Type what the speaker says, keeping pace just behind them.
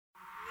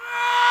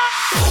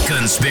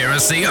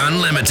Conspiracy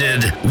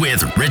Unlimited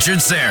with Richard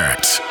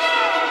Serrett.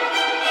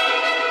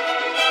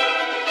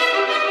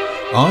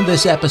 On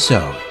this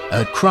episode,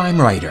 a crime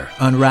writer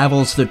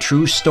unravels the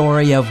true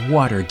story of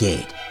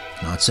Watergate.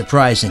 Not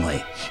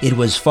surprisingly, it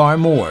was far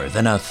more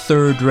than a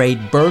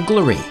third-rate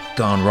burglary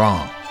gone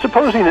wrong.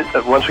 Supposing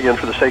that, once again,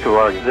 for the sake of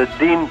argument, that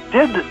Dean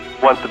did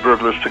want the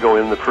burglars to go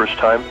in the first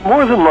time,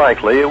 more than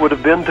likely it would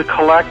have been to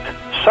collect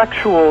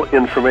sexual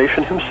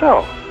information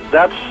himself.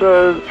 That's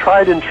a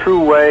tried and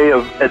true way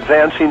of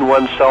advancing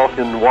oneself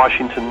in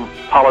Washington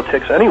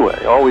politics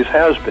anyway, always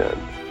has been.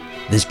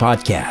 This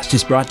podcast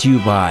is brought to you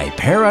by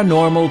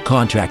Paranormal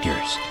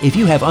Contractors. If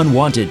you have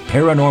unwanted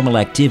paranormal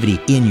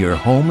activity in your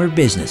home or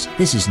business,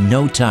 this is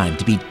no time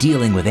to be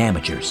dealing with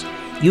amateurs.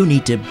 You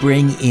need to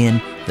bring in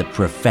the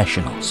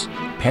professionals.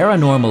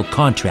 Paranormal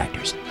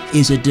Contractors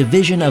is a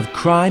division of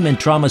crime and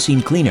trauma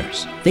scene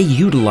cleaners. They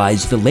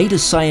utilize the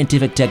latest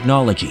scientific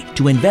technology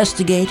to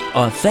investigate,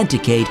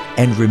 authenticate,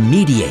 and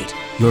remediate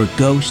your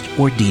ghost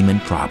or demon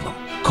problem.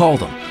 Call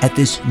them at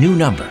this new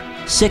number,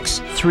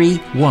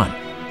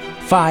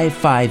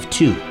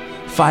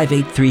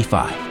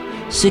 631-552-5835.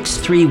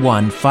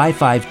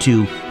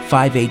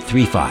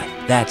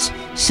 631-552-5835. That's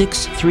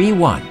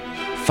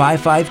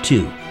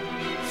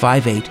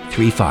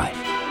 631-552-5835.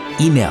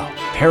 Email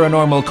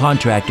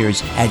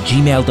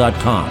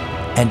paranormalcontractors@gmail.com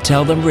and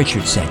tell them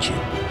Richard sent you.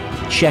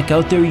 Check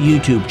out their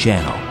YouTube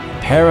channel,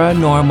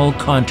 Paranormal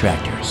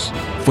Contractors,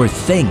 for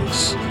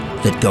things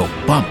that go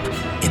bump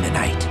in the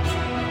night.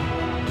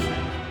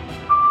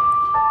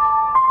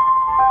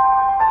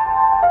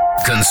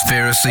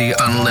 Conspiracy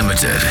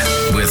Unlimited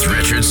with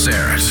Richard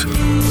Serrett.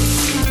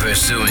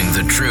 Pursuing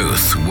the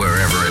truth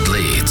wherever it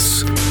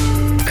leads.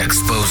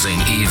 Exposing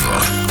evil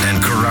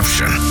and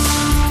corruption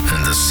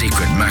and the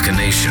secret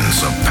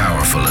machinations of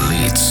powerful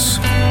elites.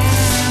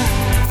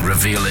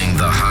 Revealing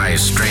the high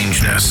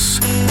strangeness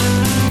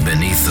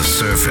beneath the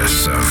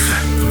surface of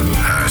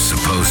our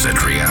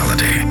supposed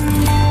reality.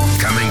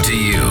 Coming to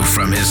you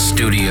from his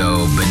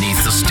studio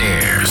beneath the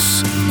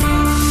stairs.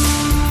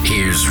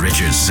 Here's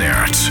Richard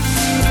Serrett.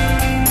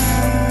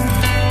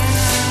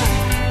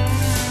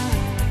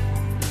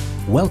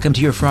 Welcome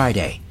to your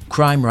Friday.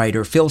 Crime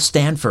writer Phil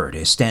Stanford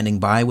is standing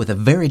by with a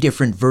very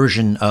different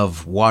version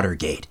of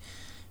Watergate.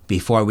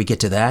 Before we get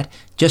to that,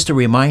 just a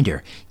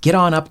reminder, get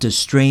on up to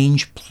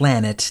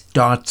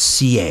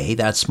strangeplanet.ca,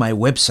 that's my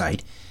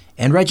website,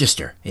 and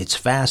register. It's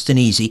fast and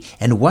easy,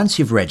 and once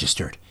you've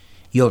registered,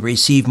 you'll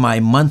receive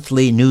my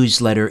monthly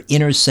newsletter,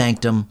 Inner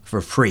Sanctum,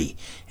 for free,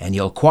 and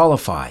you'll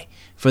qualify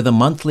for the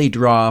monthly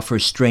draw for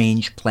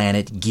Strange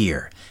Planet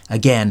gear.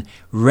 Again,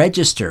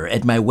 register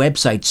at my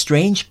website,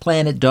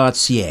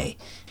 strangeplanet.ca,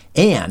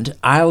 and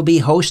I'll be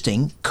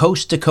hosting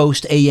Coast to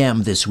Coast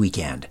AM this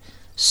weekend.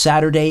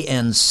 Saturday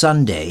and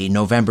Sunday,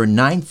 November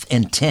 9th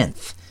and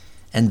 10th.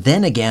 And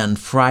then again,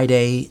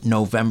 Friday,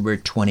 November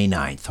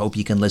 29th. Hope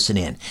you can listen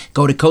in.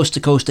 Go to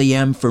Coast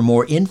AM for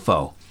more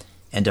info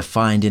and to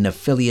find an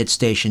affiliate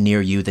station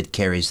near you that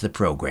carries the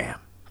program.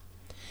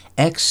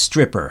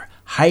 Ex-stripper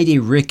Heidi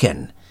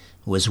Ricken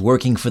was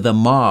working for the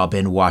mob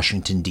in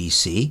Washington,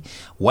 D.C.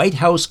 White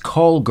House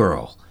call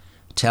girl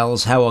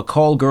tells how a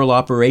call girl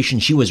operation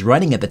she was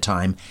running at the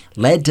time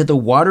led to the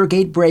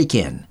Watergate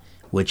break-in,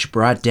 which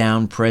brought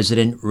down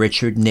President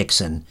Richard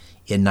Nixon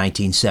in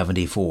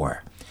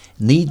 1974.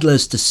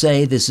 Needless to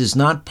say, this is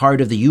not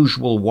part of the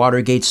usual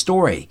Watergate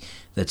story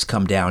that's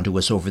come down to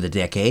us over the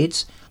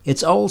decades.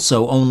 It's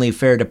also only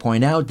fair to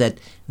point out that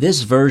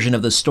this version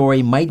of the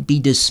story might be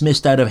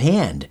dismissed out of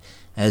hand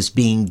as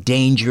being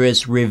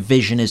dangerous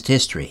revisionist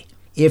history.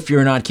 If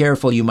you're not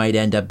careful, you might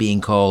end up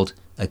being called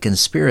a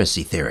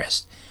conspiracy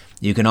theorist.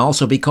 You can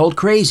also be called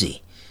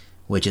crazy,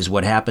 which is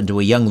what happened to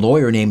a young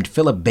lawyer named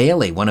Philip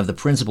Bailey, one of the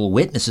principal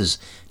witnesses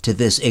to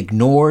this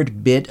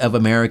ignored bit of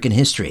American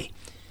history.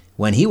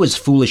 When he was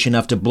foolish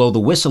enough to blow the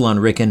whistle on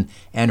Ricken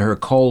and her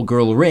call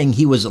girl ring,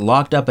 he was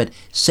locked up at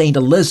St.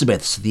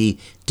 Elizabeth's, the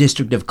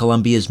District of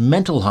Columbia's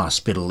mental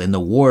hospital, in the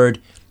ward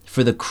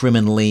for the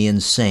criminally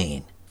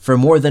insane. For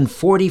more than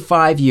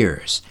 45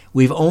 years,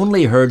 we've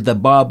only heard the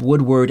Bob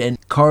Woodward and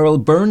Carl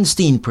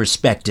Bernstein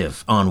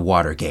perspective on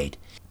Watergate.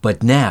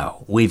 But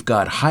now we've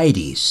got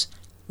Heidi's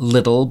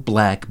Little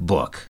Black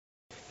Book.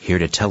 Here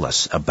to tell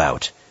us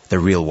about the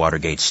real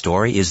Watergate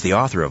story is the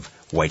author of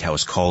White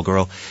House Call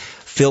Girl,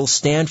 Phil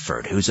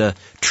Stanford, who's a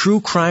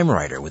true crime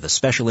writer with a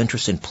special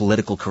interest in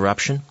political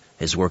corruption.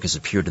 His work has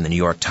appeared in the New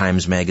York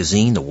Times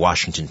Magazine, the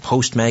Washington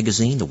Post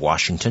Magazine, the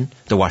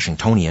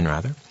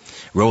Washingtonian,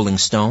 Rolling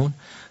Stone,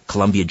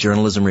 Columbia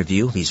Journalism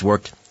Review. He's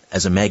worked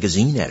as a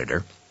magazine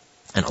editor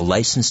and a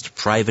licensed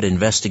private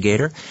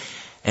investigator,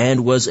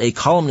 and was a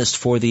columnist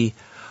for the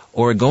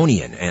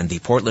Oregonian and the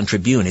Portland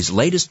Tribune. His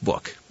latest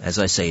book, as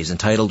I say, is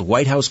entitled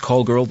White House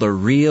Call Girl, The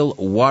Real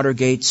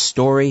Watergate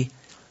Story.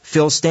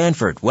 Phil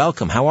Stanford,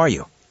 welcome. How are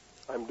you?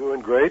 I'm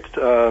doing great.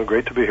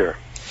 Great to be here.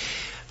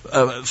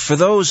 For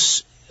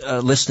those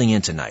listening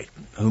in tonight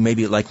who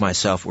maybe, like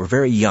myself, were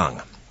very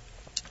young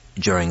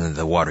during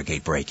the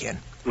Watergate break-in,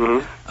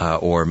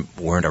 or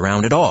weren't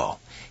around at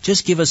all,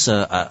 Just give us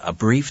a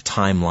brief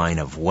timeline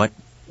of what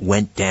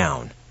went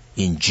down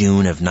in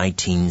June of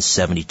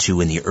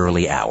 1972 in the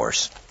early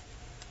hours.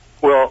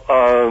 Well,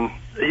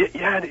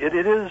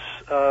 it is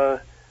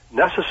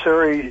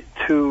necessary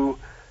to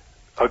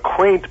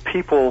acquaint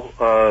people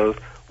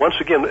once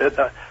again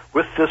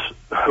with this,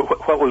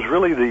 what was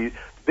really the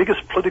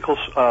biggest political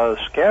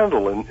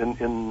scandal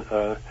in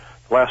the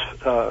last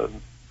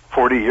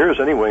 40 years,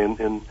 anyway,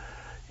 in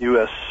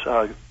U.S.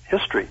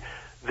 history.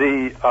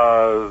 It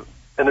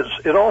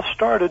all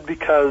started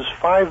because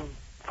five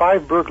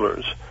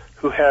burglars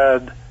who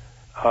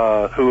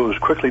was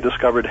quickly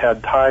discovered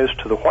had ties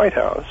to the White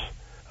House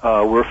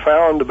were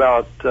found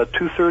about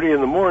 2:30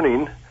 in the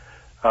morning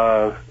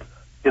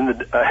in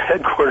the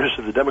headquarters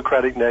of the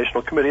Democratic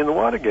National Committee in the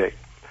Watergate.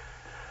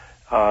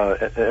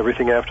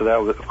 Everything after that,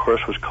 of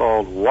course, was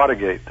called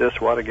Watergate this,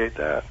 Watergate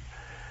that.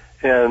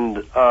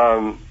 And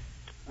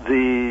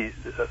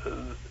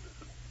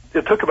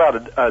it took about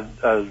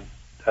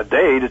a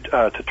day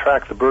to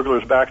track the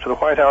burglars back to the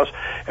White House,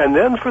 and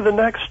then for the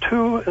next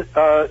 2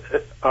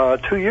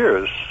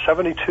 years,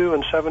 72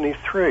 and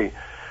 73,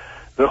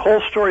 the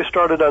whole story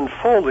started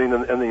unfolding,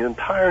 and the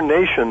entire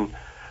nation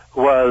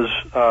was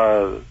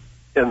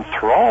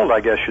enthralled,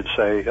 I guess you'd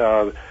say.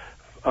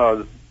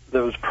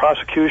 There was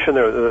prosecution,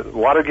 there were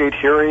Watergate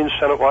hearings,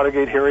 Senate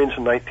Watergate hearings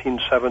in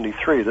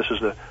 1973. This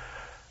is the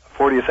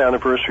 40th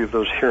anniversary of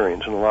those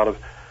hearings, and a lot of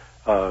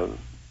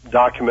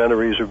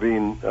documentaries are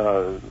being,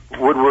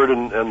 Woodward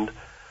and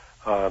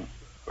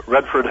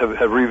Redford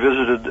have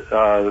revisited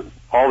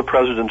All the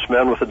President's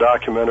Men with a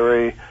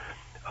documentary,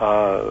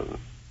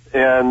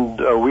 and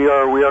we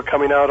are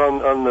coming out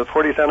on the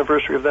 40th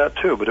anniversary of that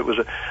too. But it was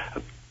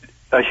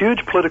a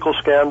huge political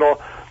scandal,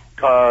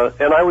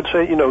 and I would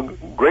say,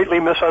 greatly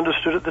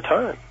misunderstood at the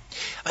time.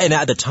 And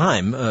at the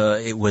time,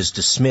 it was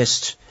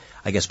dismissed,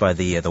 I guess, by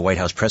the White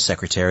House press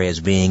secretary as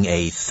being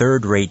a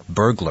third-rate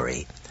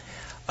burglary.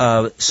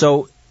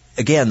 So,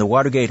 again, the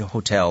Watergate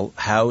Hotel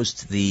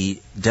housed the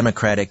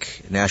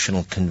Democratic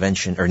National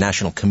Convention or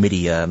National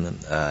Committee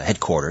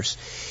headquarters,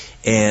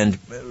 and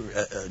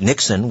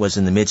Nixon was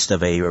in the midst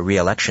of a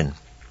re-election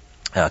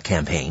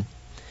campaign.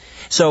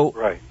 So,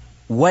 right.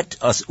 What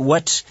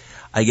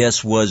I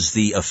guess was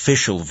the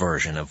official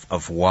version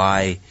of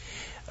why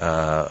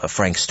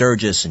Frank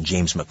Sturgis and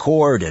James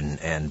McCord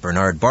and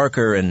Bernard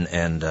Barker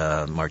and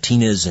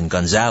Martinez and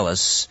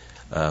Gonzalez,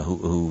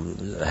 who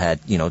had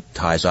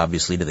ties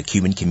obviously to the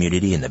Cuban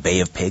community and the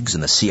Bay of Pigs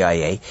and the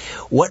CIA,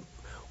 what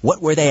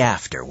were they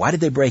after? Why did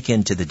they break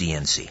into the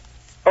DNC?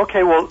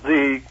 Okay, well,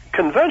 the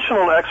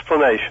conventional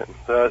explanation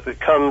that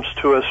comes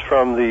to us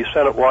from the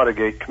Senate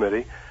Watergate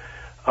Committee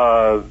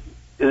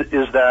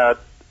is that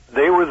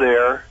they were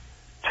there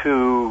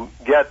to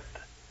get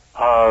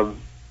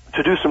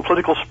to do some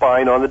political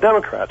spying on the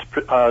Democrats,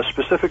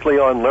 specifically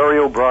on Larry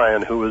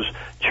O'Brien, who was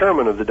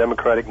chairman of the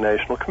Democratic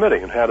National Committee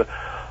and had an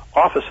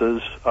office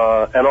in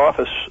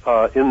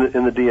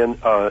the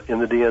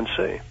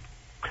DNC.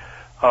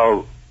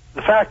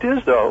 The fact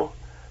is, though,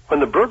 when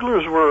the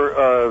burglars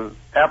were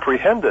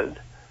apprehended,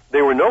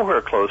 they were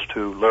nowhere close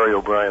to Larry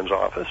O'Brien's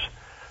office.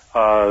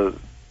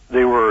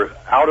 They were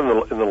out in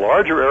the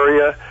larger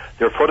area.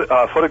 Their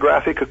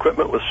photographic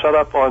equipment was set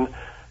up on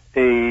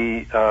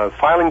a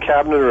filing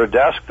cabinet or a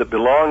desk that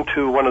belonged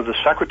to one of the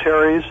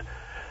secretaries.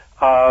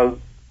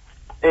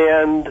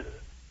 And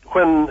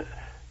when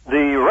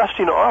the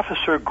arresting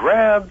officer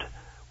grabbed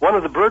one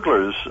of the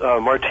burglars,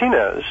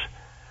 Martinez,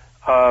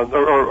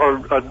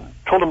 or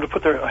told him to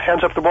put their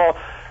hands up the wall,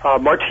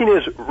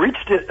 Martinez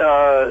reached it,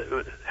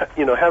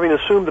 having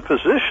assumed the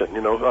position,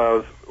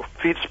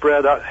 feet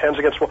spread out, hands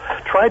against the wall,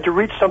 tried to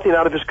reach something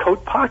out of his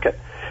coat pocket.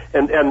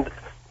 And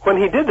when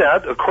he did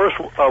that, of course,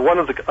 one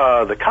of the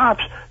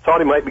cops thought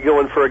he might be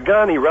going for a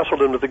gun. He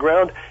wrestled him to the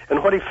ground,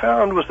 and what he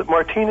found was that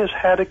Martinez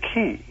had a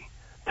key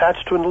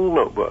attached to a little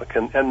notebook.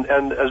 And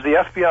as the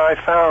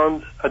FBI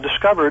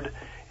discovered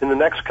in the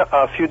next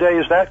few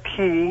days, that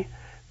key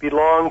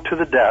belonged to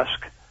the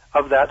desk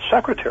of that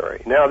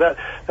secretary. Now,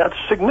 that's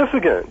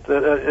significant,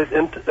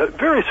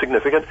 very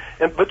significant,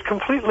 but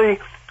completely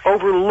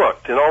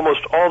overlooked in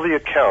almost all the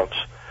accounts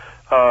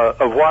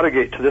of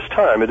Watergate to this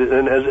time.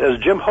 And as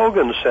Jim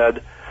Hogan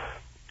said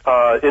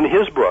in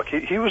his book,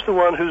 he was the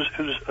one who's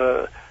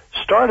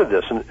started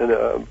this in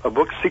a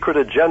book, Secret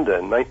Agenda,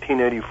 in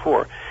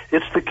 1984.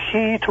 It's the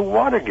key to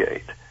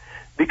Watergate,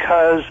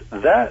 because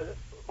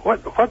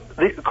according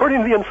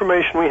to the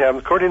information we have,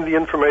 according to the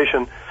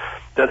information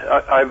that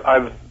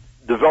I've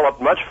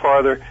developed much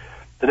farther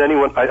than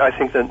anyone, I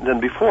think, than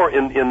before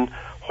in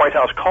White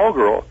House Call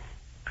Girl,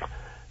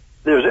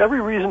 there's every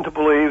reason to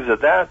believe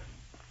that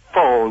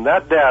phone,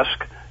 that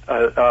desk,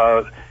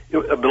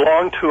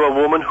 belonged to a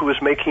woman who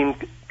was making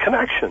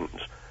connections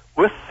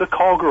with the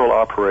Call Girl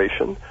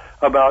operation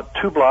about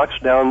 2 blocks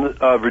down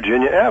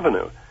Virginia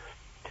Avenue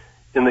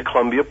in the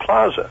Columbia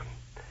Plaza.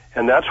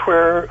 And that's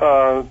where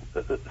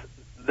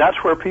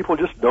people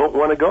just don't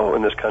want to go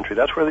in this country.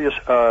 That's where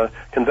the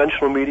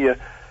conventional media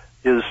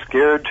is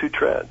scared to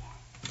tread.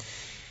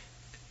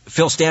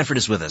 Phil Stanford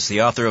is with us,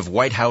 the author of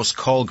White House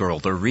Call Girl,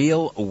 The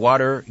Real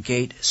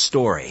Watergate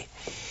Story.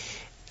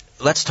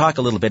 Let's talk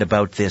a little bit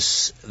about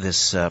this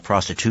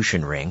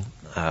prostitution ring,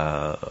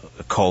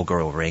 call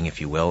girl ring,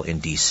 if you will, in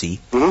D.C.,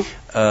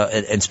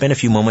 and spend a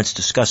few moments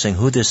discussing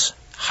who this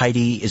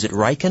Heidi, is it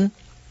Reichen?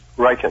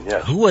 Reichen,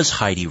 yes. Who was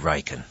Heidi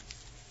Reichen?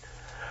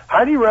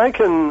 Heidi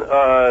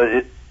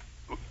Reichen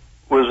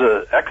was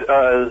an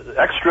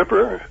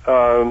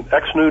ex-stripper,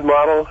 ex-nude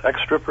model,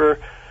 ex-stripper,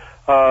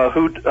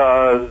 who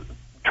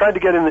tried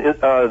to get in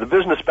the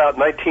business about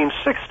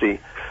 1960,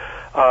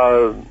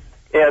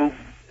 and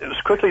it was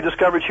quickly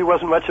discovered she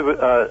wasn't much of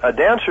a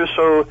dancer,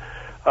 so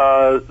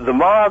the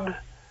mob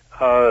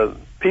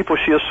people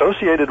she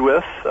associated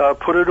with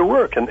put her to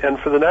work, and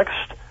for the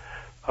next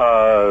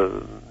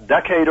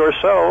decade or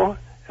so,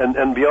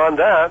 and beyond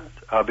that,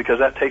 because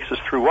that takes us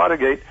through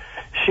Watergate,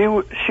 she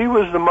was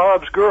the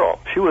mob's girl.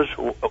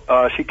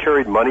 She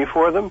carried money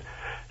for them.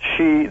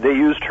 They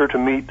used her to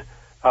meet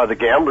the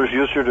gamblers.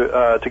 Used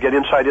her to get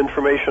inside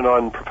information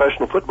on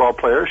professional football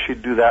players.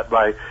 She'd do that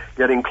by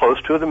getting close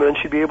to them, and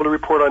then she'd be able to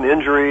report on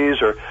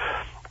injuries or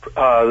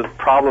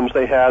problems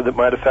they had that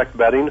might affect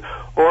betting,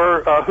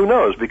 or who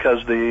knows,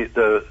 because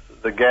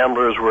the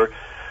gamblers were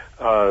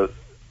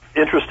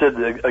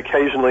interested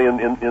occasionally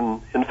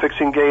in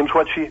fixing games,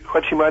 what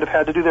she might have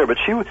had to do there. But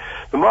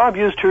the mob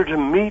used her to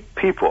meet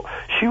people.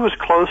 She was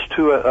close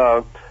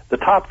to the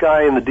top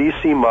guy in the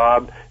D.C.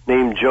 mob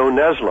named Joe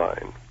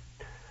Nesline.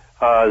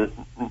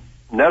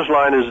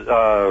 Nesline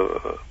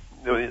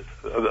is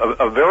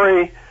a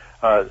very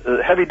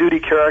heavy-duty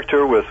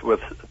character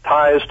with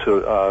ties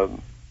to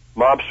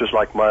mobsters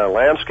like Meyer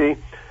Lansky.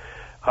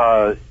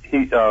 To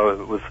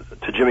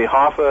Jimmy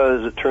Hoffa,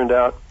 as it turned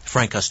out.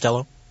 Frank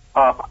Costello.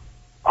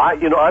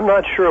 I'm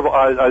not sure.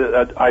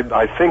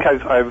 I think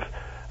I've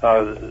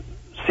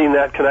seen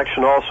that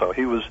connection also.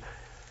 He was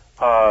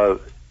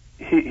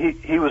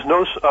he was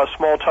no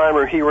small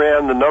timer. He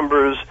ran the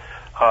numbers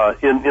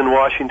in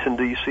Washington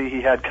D.C.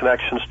 He had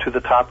connections to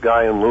the top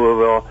guy in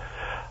Louisville.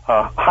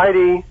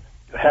 Heidi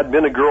had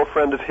been a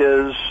girlfriend of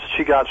his.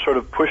 She got sort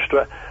of pushed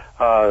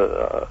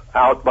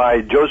out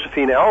by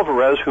Josephine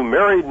Alvarez, who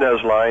married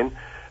Nesline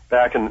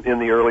back in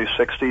the early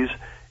 '60s.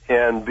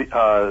 And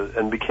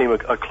became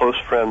a close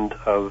friend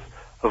of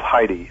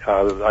Heidi.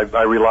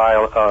 I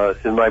rely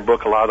in my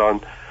book a lot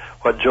on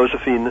what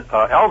Josephine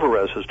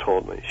Alvarez has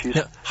told me.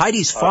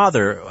 Heidi's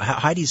father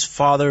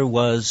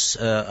was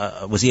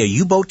he a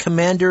U-boat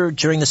commander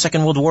during the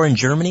Second World War in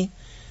Germany?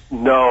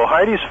 No,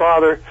 Heidi's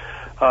father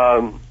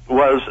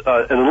was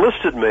an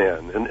enlisted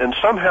man, and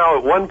somehow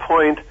at one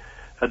point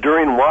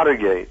during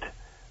Watergate,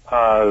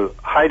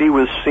 Heidi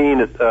was seen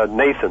at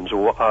Nathan's,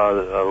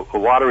 a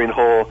watering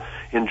hole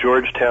in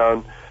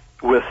Georgetown,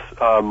 with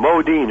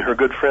Mo Dean, her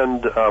good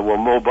friend,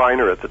 Mo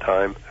Biner at the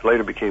time,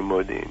 later became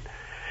Mo Dean,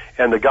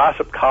 and the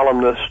gossip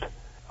columnist,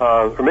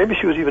 or maybe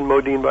she was even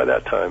Mo Dean by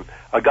that time,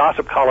 a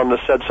gossip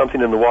columnist said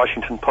something in the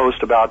Washington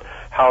Post about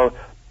how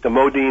the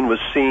Mo Dean was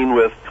seen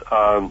with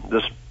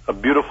a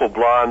beautiful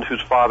blonde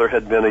whose father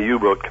had been a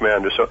U-boat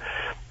commander. So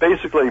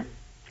basically,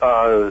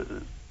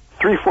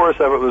 3/4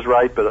 of it was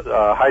right, but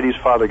Heidi's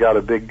father got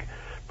a big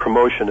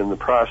promotion in the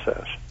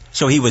process.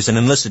 So he was an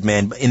enlisted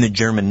man in the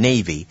German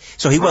Navy.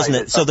 So he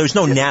wasn't. So there's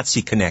no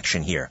Nazi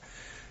connection here.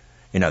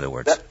 In other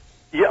words.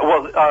 In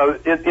World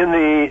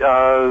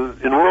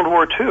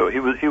War II, he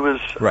was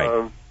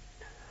right.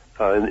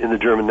 In the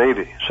German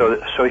Navy.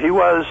 So he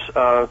was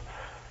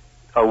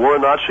wore a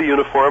Nazi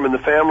uniform, and the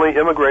family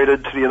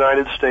immigrated to the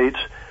United States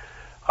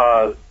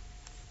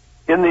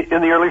in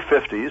the early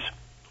 '50s.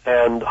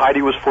 And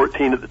Heidi was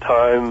 14 at the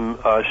time.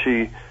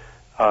 She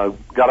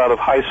got out of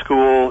high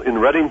school in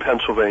Reading,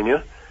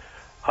 Pennsylvania.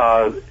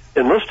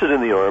 Enlisted in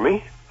the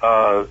Army,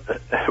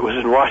 was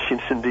in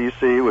Washington,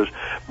 D.C., was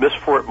Miss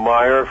Fort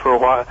Myer for a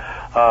while,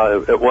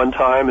 at one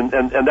time,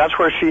 and that's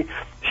where she,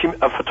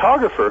 a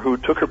photographer who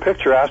took her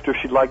picture asked her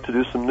if she'd like to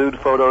do some nude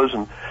photos,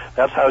 and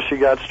that's how she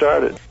got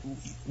started.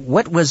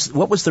 What was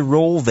the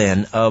role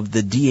then of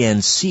the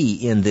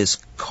DNC in this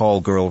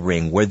call girl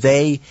ring? Were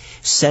they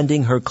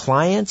sending her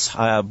clients,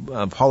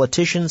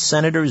 politicians,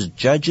 senators,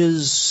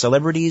 judges,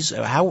 celebrities?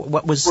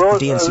 What was the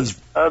DNC's?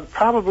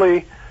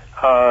 Probably.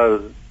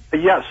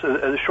 Yes,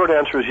 the short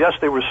answer is yes,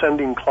 they were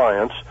sending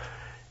clients,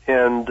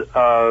 and,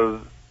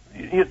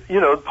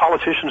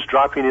 politicians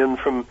dropping in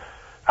from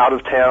out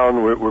of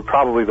town were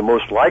probably the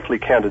most likely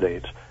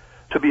candidates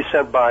to be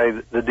sent by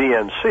the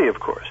DNC, of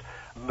course.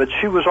 But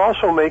she was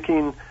also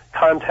making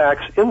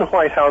contacts in the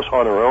White House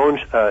on her own,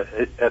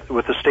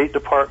 with the State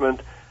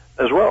Department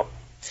as well.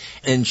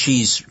 And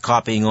she's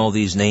copying all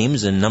these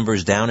names and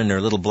numbers down in her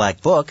little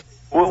black book.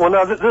 Well,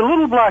 now, the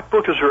little black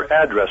book is her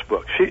address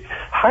book.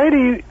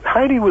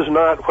 Heidi was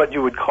not what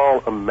you would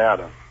call a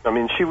madam. I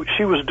mean,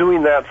 she was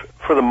doing that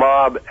for the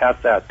mob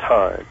at that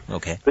time.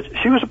 Okay. But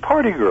she was a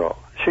party girl.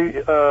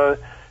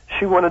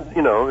 She wanted,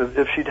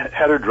 if she'd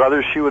had her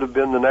druthers, she would have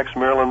been the next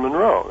Marilyn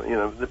Monroe.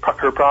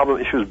 Her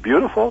problem, she was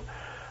beautiful.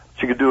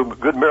 She could do a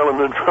good Marilyn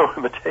Monroe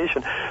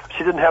imitation.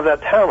 She didn't have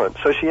that talent.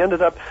 So she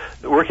ended up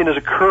working as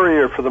a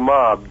courier for the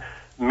mob,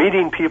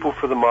 meeting people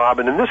for the mob,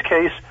 and in this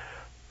case,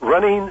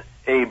 running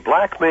a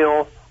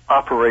blackmail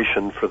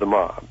operation for the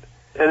mob.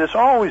 And it's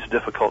always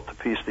difficult to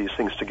piece these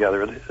things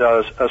together,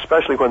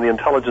 especially when the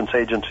intelligence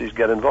agencies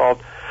get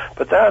involved.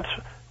 But that's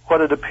what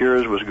it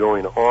appears was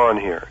going on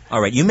here. All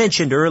right. You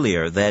mentioned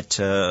earlier that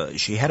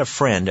she had a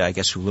friend, I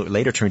guess, who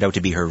later turned out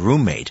to be her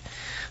roommate,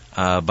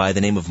 by the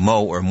name of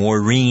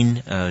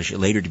Maureen,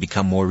 later to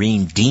become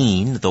Maureen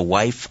Dean, the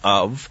wife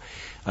of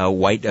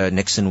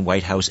Nixon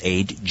White House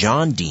aide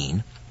John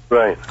Dean.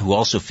 Right. Who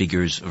also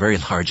figures very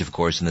large, of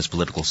course, in this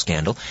political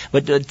scandal.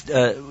 But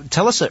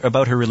tell us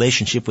about her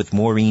relationship with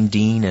Maureen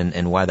Dean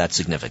and why that's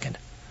significant.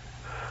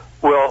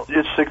 Well,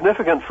 it's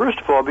significant, first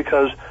of all,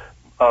 because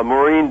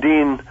Maureen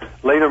Dean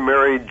later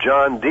married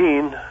John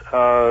Dean,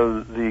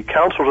 the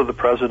counsel to the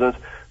president,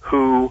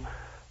 who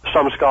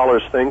some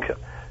scholars think,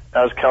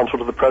 as counsel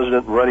to the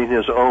president running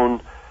his own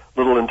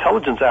little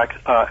intelligence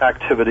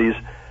activities,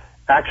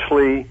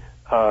 actually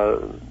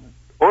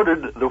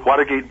ordered the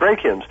Watergate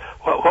break-ins.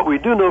 What we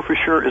do know for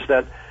sure is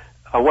that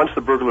once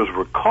the burglars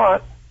were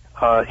caught,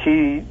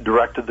 he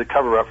directed the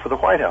cover-up for the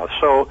White House.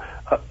 So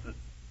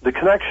the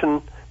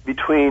connection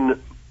between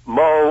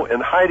Mo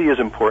and Heidi is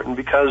important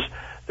because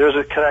there's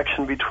a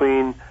connection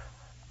between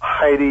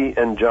Heidi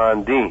and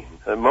John Dean.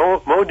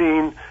 Mo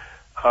Dean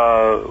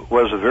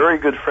was a very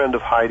good friend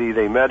of Heidi.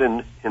 They met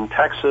in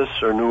Texas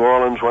or New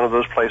Orleans, one of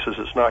those places.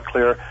 It's not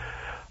clear.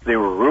 They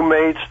were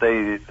roommates.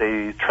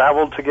 They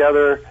traveled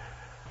together.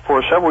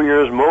 For several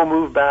years, Mo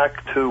moved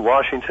back to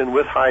Washington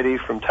with Heidi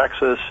from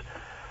Texas,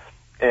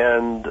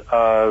 and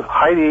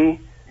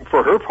Heidi,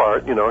 for her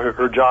part,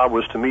 her job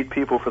was to meet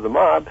people for the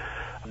mob,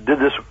 did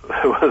this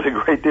with a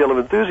great deal of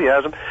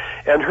enthusiasm,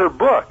 and her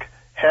book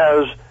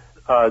has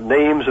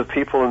names of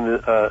people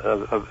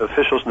of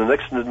officials in the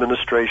Nixon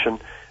administration,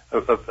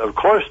 of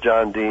course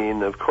John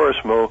Dean, of course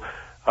Mo,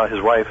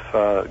 his wife,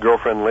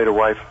 girlfriend, later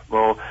wife,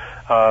 Mo,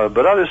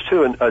 but others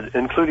too,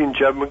 including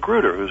Jeb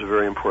Magruder, who's a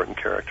very important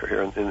character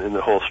here in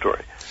the whole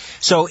story.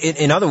 So,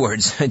 in other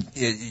words,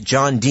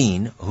 John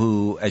Dean,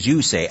 who, as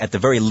you say, at the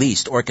very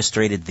least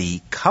orchestrated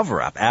the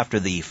cover-up after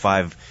the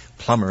 5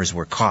 plumbers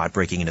were caught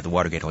breaking into the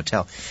Watergate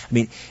Hotel, I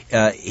mean,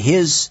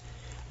 his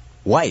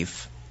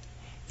wife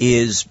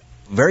is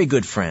very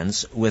good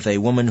friends with a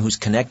woman who's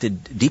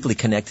deeply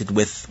connected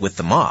with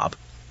the mob,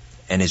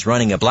 and is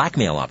running a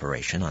blackmail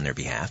operation on their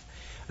behalf.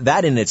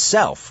 That in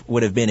itself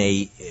would have been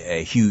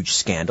a huge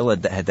scandal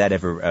had that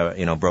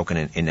ever broken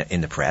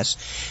in the press.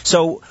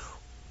 So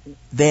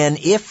then,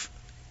 if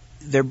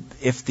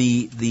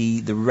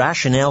the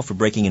rationale for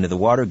breaking into the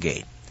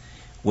Watergate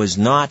was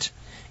not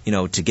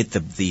to get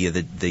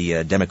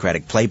the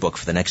Democratic playbook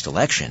for the next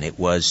election, it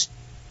was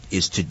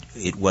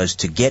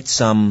to get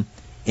some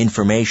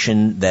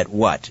information that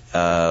would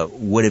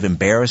have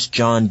embarrassed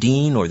John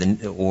Dean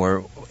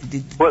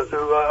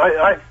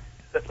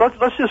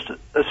Let's just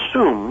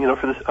assume,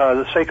 for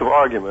the sake of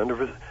argument, or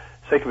for the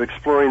sake of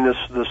exploring this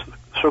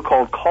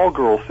so-called call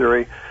girl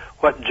theory,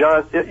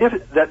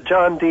 that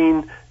John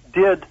Dean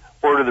did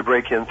order the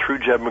break-in through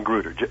Jeb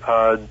Magruder.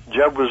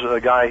 Jeb was a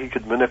guy he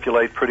could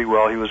manipulate pretty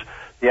well. He was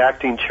the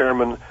acting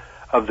chairman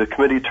of the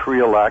committee to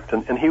re-elect,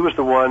 and he was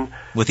the one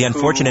with the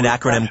unfortunate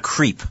acronym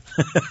CREEP.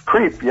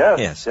 CREEP,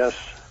 yes.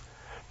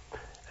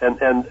 And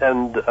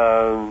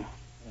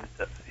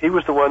he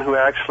was the one who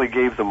actually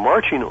gave the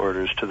marching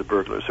orders to the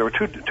burglars. There were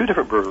two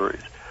different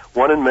burglaries,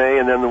 one in May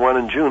and then the one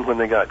in June when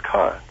they got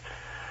caught.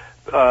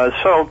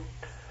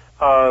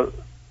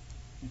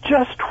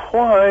 Just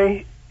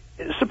why,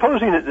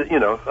 supposing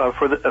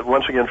that,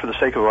 once again for the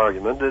sake of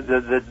argument,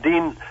 that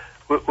Dean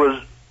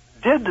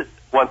did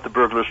want the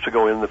burglars to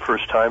go in the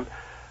first time,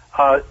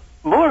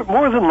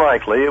 more than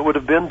likely it would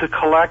have been to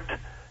collect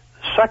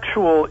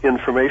sexual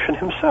information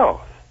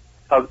himself.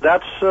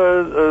 That's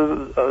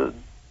a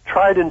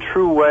tried and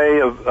true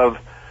way of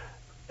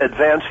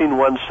advancing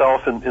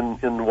oneself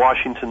in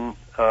Washington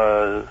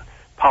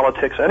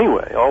politics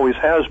anyway, always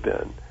has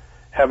been.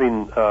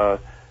 Having, I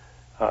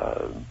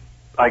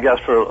guess,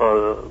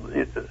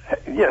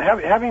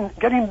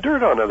 getting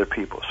dirt on other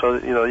people, so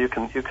that, you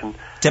can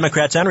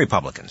Democrats and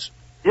Republicans.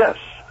 Yes,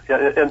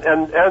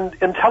 and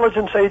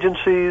intelligence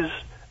agencies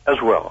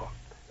as well.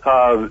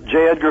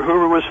 J. Edgar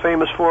Hoover was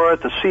famous for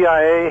it. The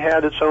CIA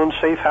had its own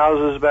safe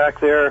houses back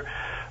there.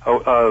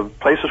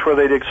 Places where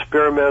they'd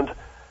experiment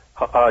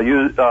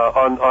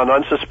on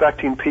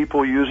unsuspecting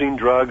people using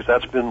drugs.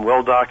 That's been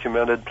well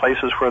documented.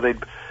 Places where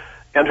they'd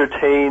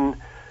entertain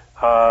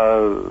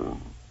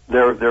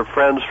their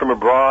friends from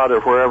abroad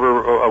or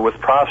wherever with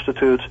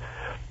prostitutes.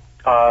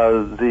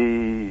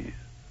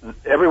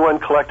 Everyone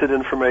collected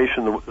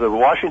information. The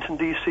Washington,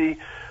 D.C.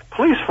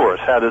 police force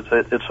had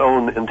its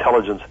own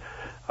intelligence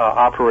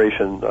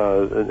operation.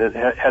 It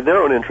had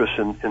their own interest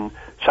in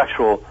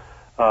sexual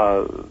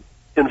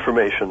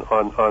information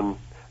on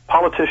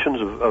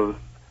politicians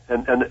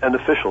and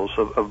officials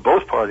of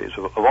both parties,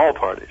 of all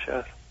parties,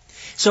 yes.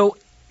 So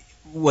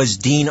was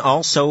Dean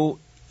also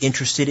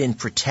interested in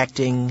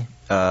protecting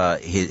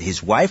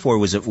his wife, or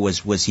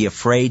was he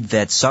afraid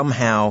that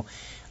somehow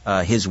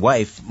his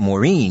wife,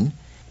 Maureen,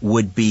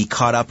 would be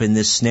caught up in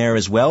this snare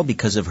as well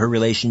because of her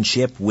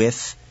relationship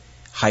with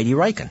Heidi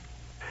Reichen.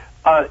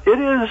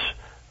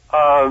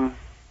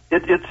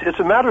 It's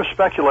a matter of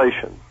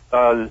speculation.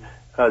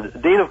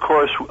 Dean, of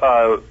course,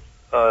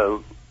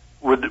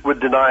 would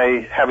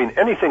deny having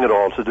anything at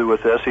all to do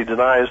with this. He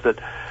denies that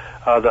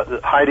the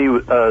Heidi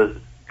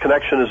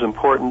connection is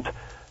important.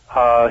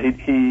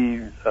 He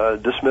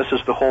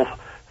dismisses the whole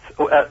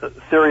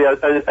theory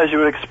as you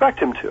would expect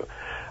him to.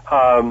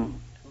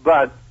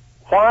 But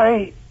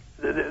why?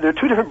 There are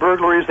two different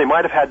burglaries. They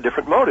might have had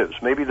different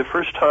motives. Maybe the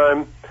first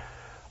time,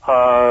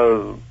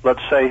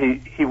 let's say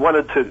he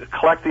wanted to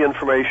collect the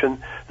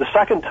information. The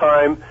second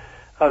time,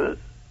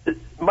 it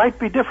might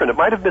be different. It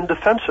might have been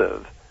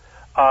defensive.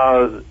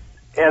 And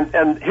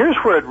here's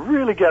where it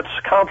really gets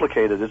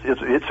complicated.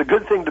 It's a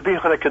good thing to be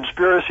on a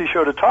conspiracy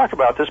show to talk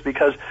about this,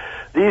 because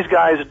these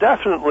guys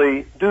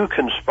definitely do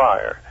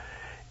conspire.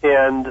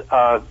 And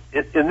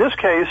in this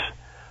case,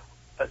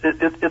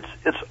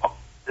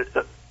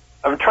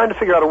 I'm trying to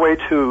figure out a way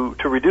to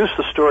reduce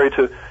the story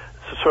to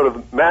sort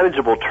of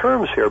manageable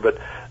terms here. But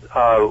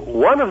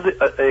one of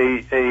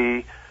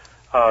a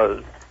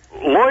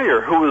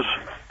lawyer who was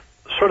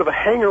sort of a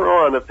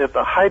hanger-on at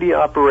the Heidi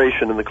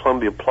operation in the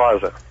Columbia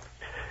Plaza.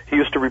 He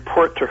used to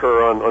report to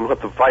her on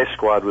what the Vice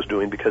Squad was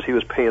doing because he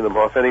was paying them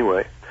off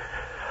anyway.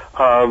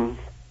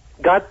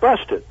 Got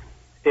busted,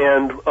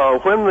 and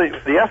when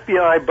the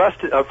FBI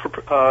busted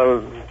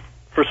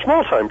for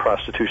small-time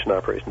prostitution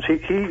operations,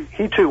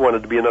 he too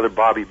wanted to be another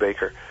Bobby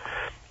Baker,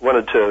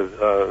 wanted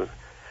to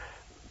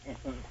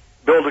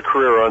build a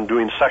career on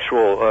doing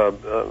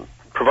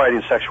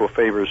providing sexual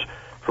favors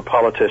for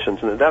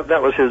politicians, and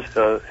that was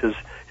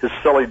his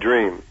silly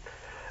dream.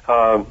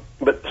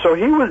 But so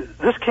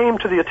this came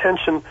to the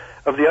attention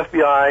of the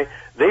FBI.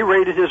 They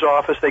raided his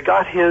office. They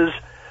got his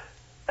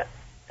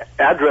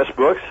address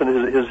books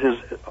and his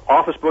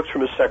office books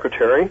from his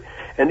secretary.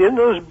 And in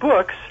those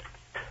books,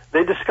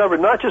 they discovered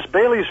not just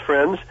Bailey's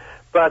friends,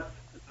 but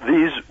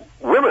these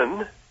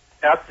women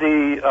at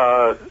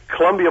the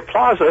Columbia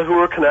Plaza who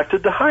were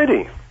connected to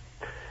Heidi.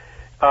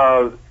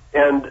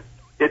 And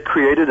it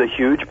created a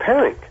huge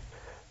panic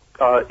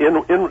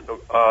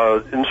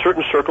in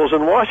certain circles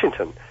in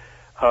Washington.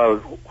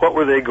 What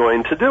were they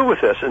going to do with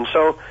this? And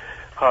so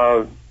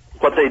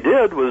what they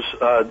did was,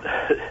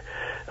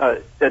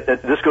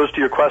 this goes to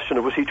your question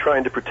of was he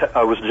trying to protect,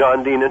 was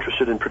John Dean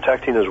interested in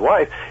protecting his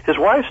wife? His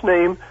wife's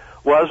name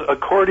was,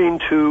 according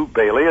to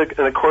Bailey,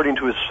 and according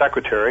to his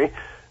secretary,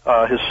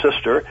 his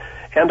sister,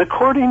 and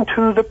according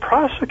to the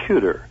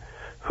prosecutor,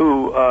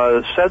 who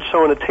said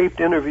so in a taped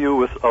interview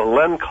with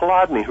Len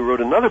Kolodny, who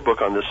wrote another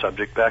book on this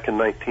subject back in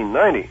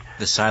 1990.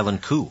 The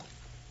Silent Coup.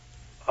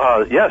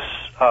 Yes.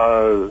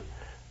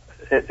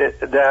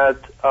 That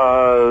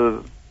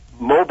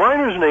Mo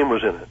Biner's name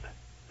was in it.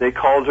 They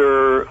called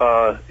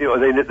her,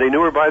 they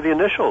knew her by the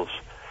initials.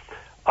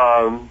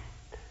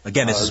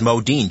 Again, this is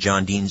Mo Dean,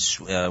 John Dean's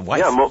wife.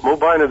 Yeah, Mo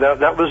Biner.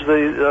 That was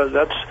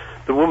that's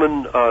the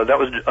woman. That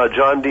was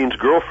John Dean's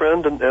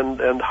girlfriend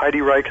and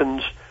Heidi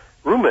Reichen's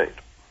roommate.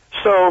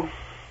 So,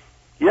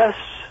 yes,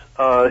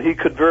 he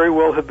could very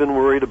well have been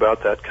worried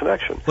about that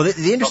connection. Well,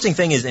 the interesting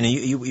thing is, and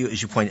you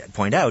as you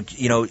point out,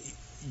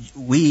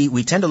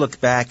 we tend to look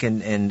back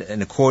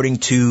and according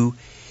to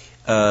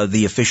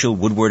the official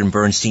Woodward and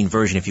Bernstein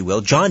version, if you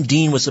will, John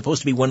Dean was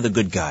supposed to be one of the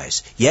good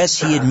guys. Yes,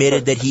 he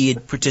admitted that he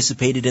had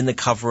participated in the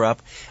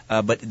cover-up,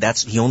 but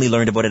he only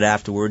learned about it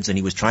afterwards, and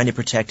he was trying to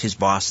protect his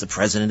boss, the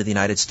President of the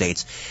United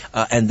States.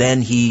 And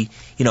then he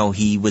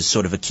was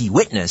sort of a key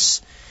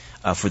witness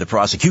for the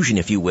prosecution,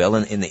 if you will,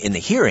 in the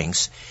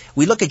hearings.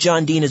 We look at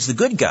John Dean as the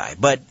good guy,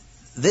 but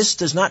this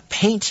does not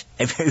paint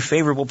a very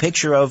favorable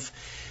picture of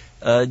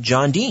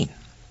John Dean.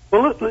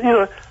 Well,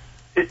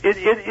 it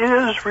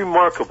is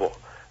remarkable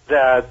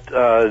that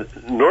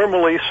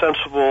normally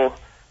sensible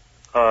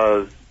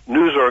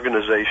news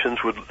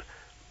organizations would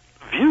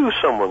view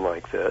someone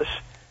like this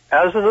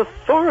as an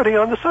authority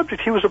on the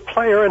subject. He was a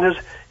player, and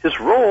his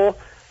role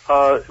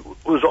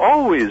was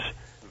always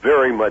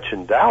very much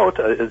in doubt,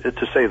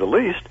 to say the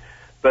least.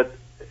 But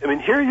I mean,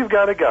 here you've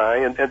got a guy,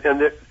 and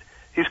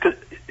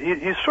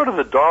he's sort of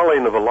the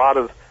darling of a lot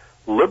of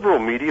liberal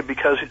media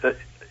because,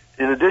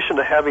 in addition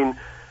to having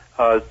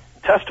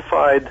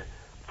testified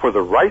for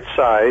the right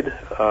side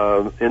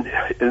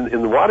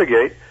in the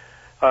Watergate,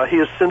 he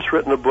has since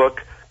written a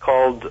book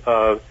called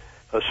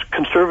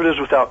Conservatives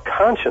Without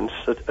Conscience,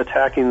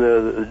 attacking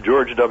the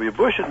George W.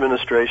 Bush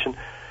administration.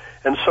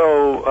 And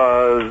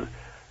so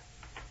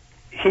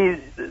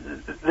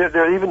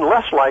they're even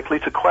less likely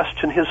to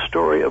question his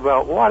story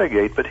about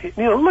Watergate. But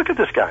look at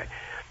this guy.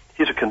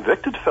 He's a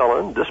convicted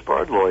felon,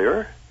 disbarred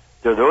lawyer.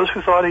 There are those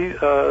who thought he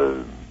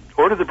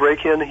ordered the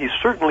break-in. He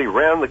certainly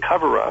ran the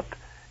cover-up.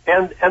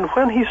 And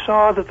when he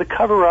saw that the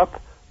cover-up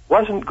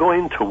wasn't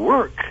going to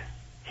work,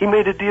 he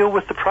made a deal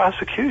with the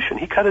prosecution.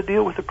 He cut a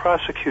deal with the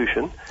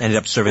prosecution. Ended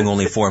up serving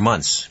only 4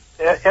 months.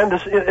 And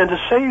to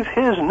save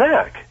his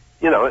neck,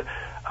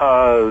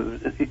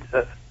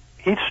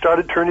 he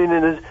started turning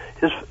in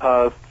his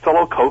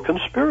fellow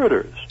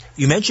co-conspirators.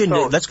 You mentioned,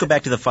 So- let's go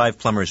back to the 5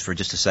 plumbers for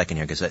just a second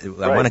here, because I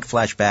want to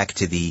flash back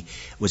to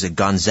was it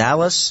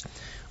Gonzalez?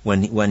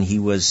 When he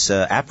was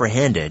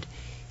apprehended,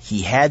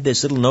 he had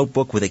this little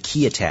notebook with a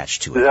key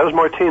attached to it. That was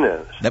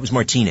Martinez. That was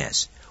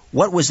Martinez.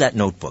 What was that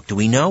notebook? Do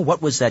we know?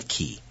 What was that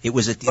key? It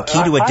was a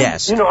key to a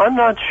desk. I'm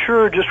not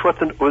sure just what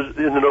was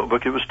in the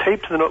notebook. It was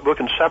taped to the notebook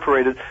and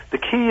separated. The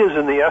key is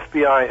in the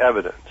FBI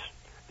evidence.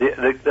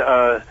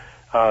 The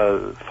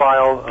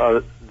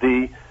file.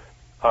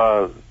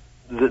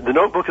 The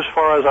notebook, as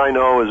far as I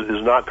know,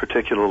 is not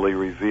particularly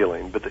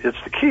revealing. But it's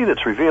the key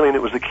that's revealing.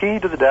 It was the key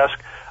to the desk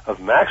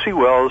of Maxie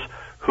Wells,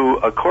 who,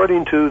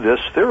 according to this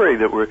theory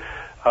that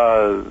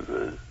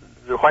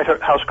the White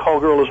House call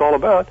girl is all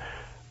about,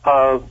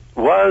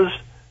 was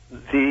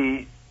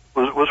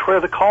where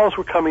the calls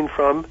were coming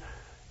from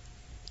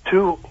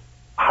to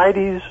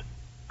Heidi's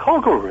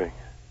call girl ring.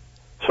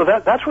 So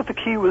that's what the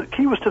key was.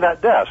 Key was to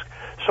that desk.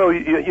 So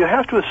you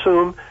have to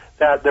assume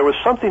that there was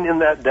something in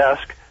that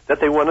desk that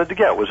they wanted to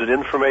get. Was it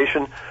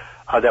information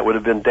that would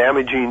have been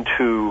damaging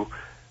to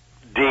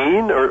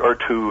Dean or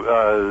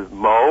to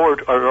Mo,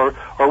 or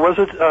was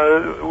it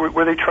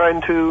were they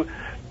trying to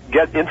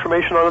get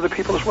information on other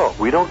people as well?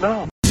 We don't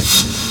know.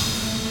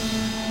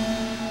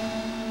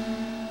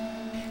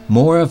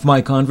 More of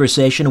my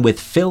conversation with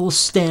Phil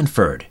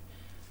Stanford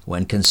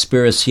when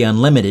Conspiracy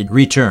Unlimited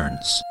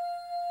returns.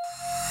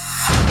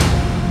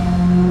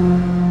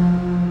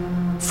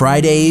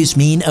 Fridays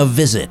mean a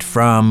visit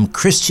from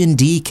Christian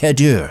D.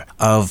 Cadieux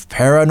of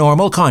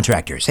Paranormal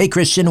Contractors. Hey,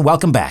 Christian,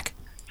 welcome back.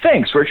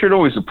 Thanks, Richard.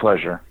 Always a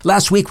pleasure.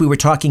 Last week we were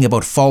talking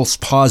about false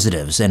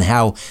positives and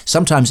how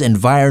sometimes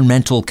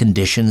environmental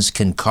conditions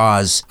can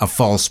cause a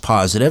false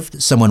positive.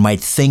 Someone might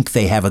think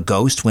they have a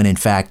ghost when in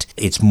fact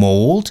it's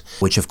mold,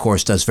 which of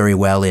course does very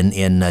well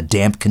in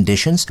damp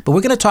conditions. But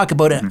we're going to talk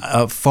about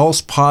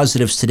false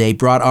positives today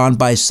brought on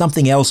by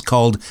something else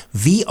called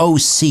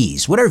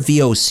VOCs. What are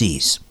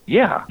VOCs?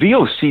 Yeah,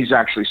 VOCs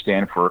actually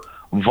stand for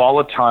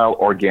volatile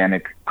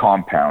organic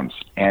compounds,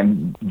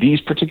 and these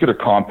particular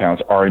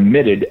compounds are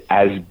emitted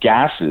as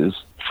gases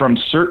from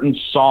certain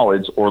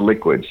solids or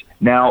liquids.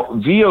 Now,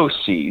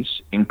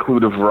 VOCs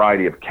include a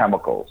variety of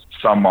chemicals.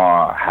 Some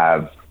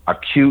have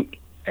acute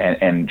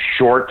and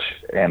short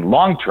and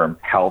long-term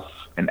health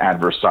and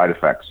adverse side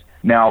effects.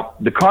 Now,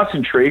 the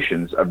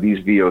concentrations of these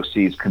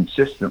VOCs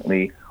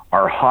consistently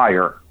are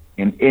higher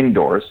in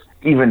indoors,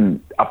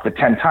 even up to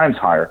 10 times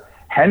higher.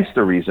 Hence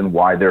the reason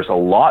why there's a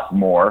lot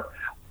more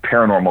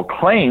paranormal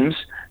claims,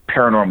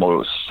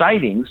 paranormal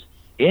sightings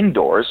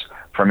indoors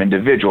from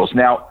individuals.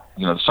 Now,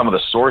 some of the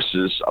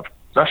sources,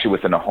 especially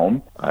within a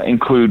home,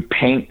 include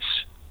paints,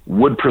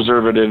 wood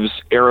preservatives,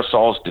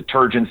 aerosols,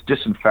 detergents,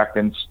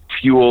 disinfectants,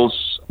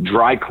 fuels,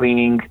 dry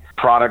cleaning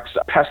products,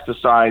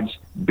 pesticides,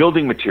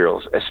 building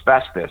materials,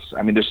 asbestos.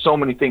 I mean, there's so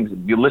many things.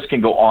 The list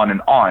can go on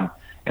and on.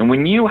 And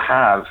when you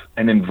have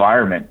an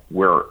environment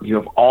where you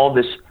have all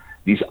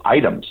these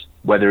items,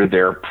 whether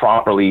they're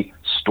properly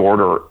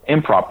stored or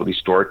improperly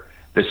stored,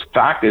 this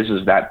fact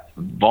is that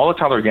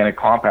volatile organic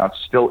compounds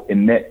still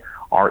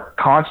are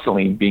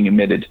constantly being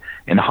emitted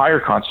in higher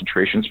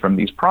concentrations from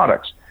these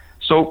products.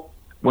 So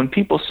when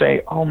people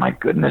say, "Oh my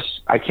goodness,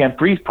 I can't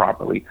breathe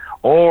properly,"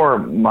 or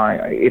my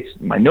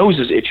nose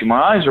is itchy,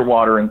 my eyes are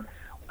watering,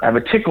 I have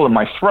a tickle in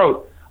my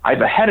throat, I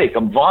have a headache,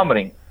 I'm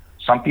vomiting.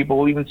 Some people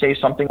will even say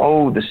something,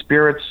 "Oh, the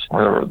spirits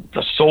or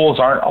the souls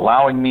aren't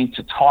allowing me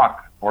to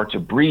talk or to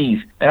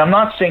breathe." And I'm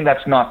not saying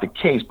that's not the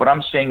case, but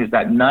I'm saying is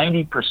that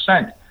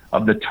 90%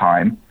 of the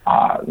time,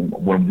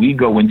 when we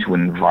go into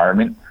an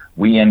environment,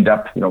 we end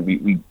up,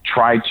 we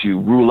try to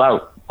rule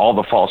out all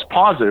the false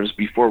positives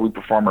before we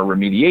perform our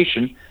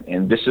remediation.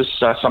 And this is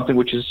something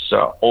which is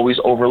always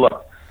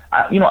overlooked.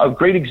 A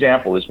great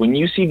example is when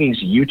you see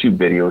these YouTube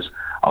videos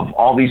of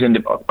all these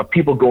of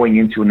people going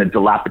into a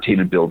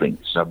dilapidated building.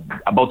 It's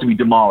about to be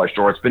demolished,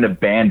 or it's been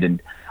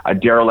abandoned, a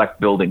derelict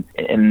building,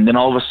 and then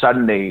all of a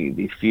sudden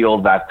they feel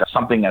that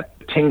something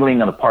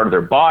tingling on a part of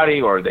their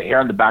body or the hair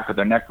on the back of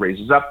their neck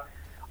raises up.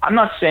 I'm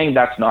not saying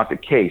that's not the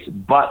case,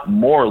 but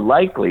more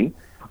likely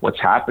what's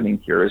happening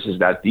here is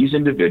that these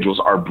individuals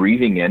are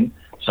breathing in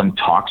some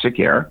toxic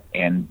air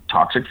and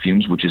toxic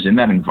fumes, which is in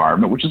that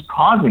environment, which is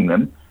causing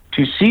them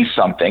to see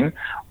something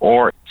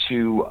or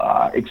to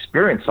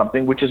experience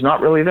something which is not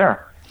really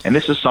there. And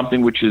this is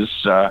something which is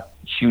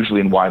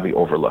hugely and widely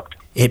overlooked.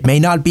 It may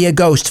not be a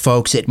ghost,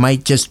 folks. It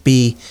might just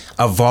be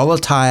a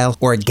volatile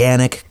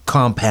organic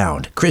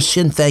compound.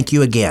 Christian, thank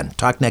you again.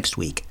 Talk next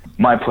week.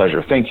 My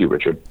pleasure. Thank you,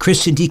 Richard.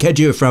 Christian D.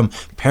 Cadieux from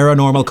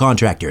Paranormal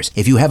Contractors.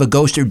 If you have a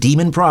ghost or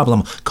demon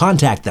problem,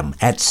 contact them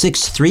at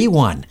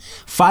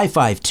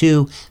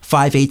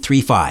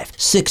 631-552-5835.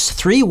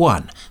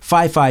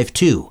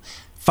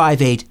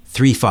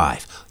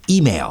 631-552-5835.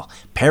 Email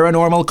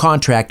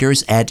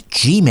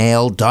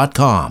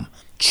paranormalcontractors@gmail.com.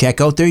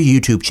 Check out their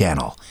YouTube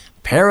channel,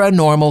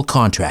 Paranormal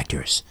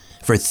Contractors,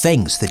 for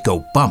things that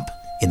go bump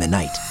in the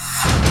night.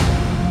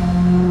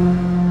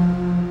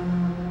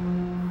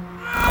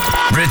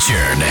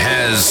 Richard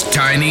has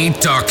tiny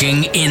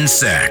talking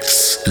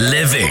insects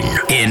living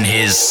in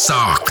his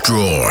sock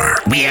drawer.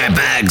 We are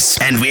bugs,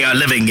 and we are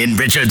living in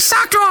Richard's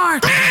sock drawer.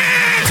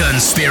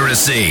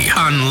 Conspiracy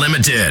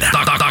Unlimited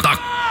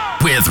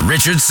with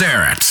Richard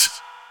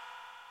Serrett.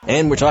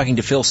 And we're talking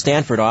to Phil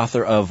Stanford,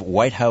 author of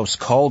White House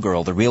Call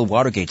Girl, The Real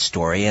Watergate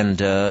Story. And,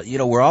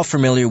 we're all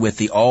familiar with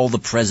the All the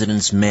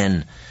President's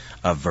Men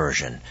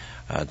version.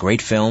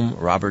 Great film,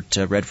 Robert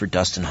Redford,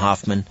 Dustin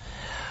Hoffman.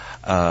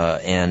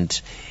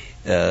 And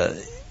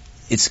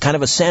it's kind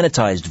of a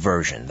sanitized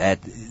version. That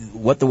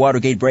what the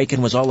Watergate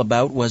break-in was all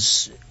about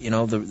was,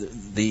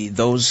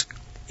 those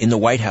in the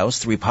White House,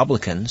 the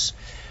Republicans,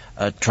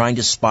 trying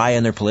to spy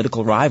on their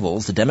political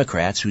rivals, the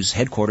Democrats, whose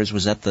headquarters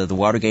was at the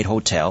Watergate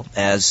Hotel,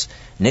 as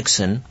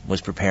Nixon was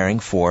preparing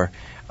for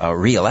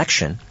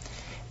re-election.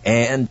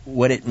 And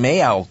what it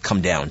may all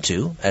come down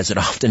to, as it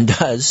often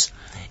does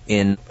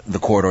in the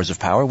corridors of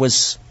power,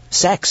 was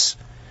sex.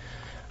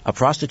 A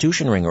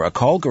prostitution ring or a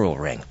call girl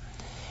ring.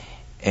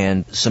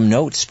 And some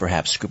notes,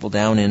 perhaps, scribbled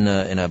down in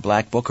a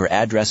black book, or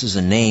addresses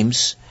and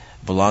names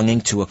belonging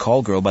to a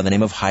call girl by the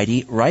name of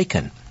Heidi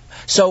Reichen.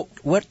 So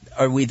what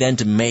are we then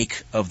to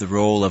make of the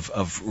role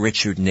of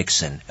Richard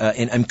Nixon?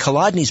 In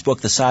Kolodny's book,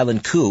 The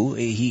Silent Coup,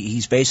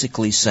 he's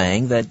basically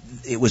saying that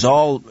it was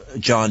all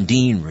John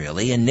Dean,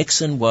 really, and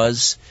Nixon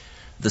was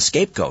the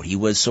scapegoat. He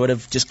was sort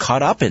of just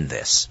caught up in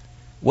this.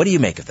 What do you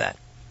make of that?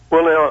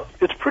 Well, now,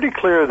 it's pretty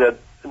clear that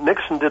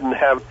Nixon didn't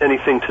have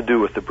anything to do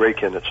with the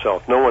break-in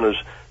itself. No one has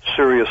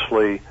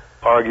seriously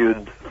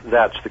argued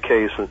that's the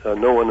case.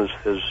 No one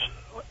has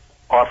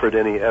offered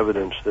any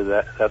evidence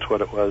that that's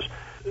what it was.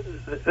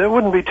 It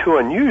wouldn't be too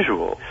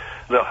unusual.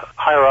 The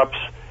higher-ups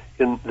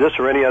in this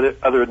or any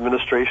other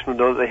administration would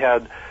know that they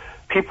had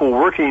people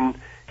working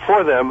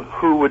for them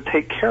who would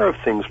take care of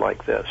things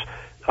like this.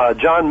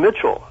 John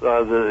Mitchell,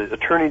 the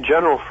Attorney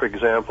General, for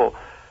example,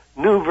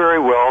 knew very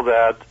well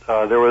that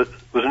there was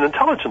an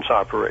intelligence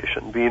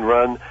operation being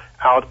run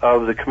out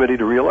of the committee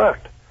to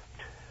re-elect.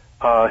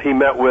 He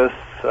met with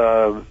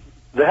the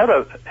head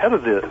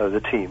of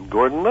the team,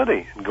 Gordon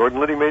Liddy, and Gordon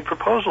Liddy made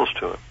proposals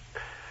to him.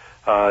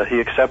 He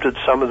accepted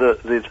some of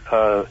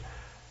the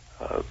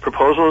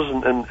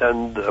proposals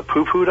and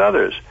poo-pooed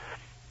others.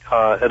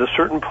 At a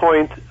certain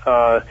point,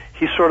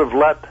 he sort of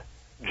let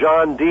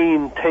John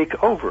Dean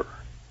take over.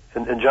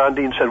 And John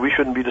Dean said, we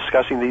shouldn't be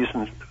discussing these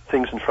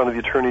things in front of the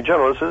Attorney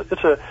General.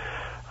 It's a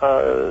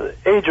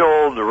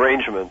age-old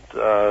arrangement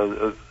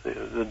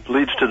that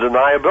leads to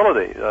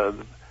deniability.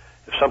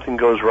 If something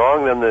goes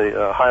wrong, then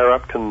the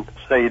higher-up can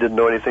say you didn't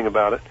know anything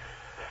about it.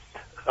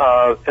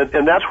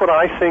 And that's what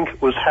I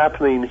think was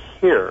happening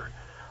here.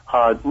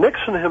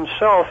 Nixon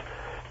himself,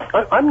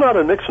 I'm not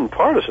a Nixon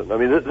partisan. I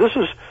mean, this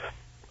is,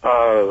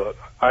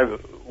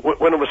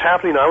 when it was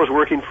happening, I was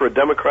working for a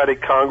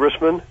Democratic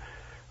congressman.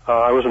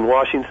 I was in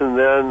Washington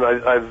then.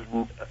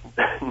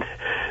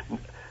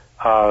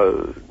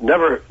 I've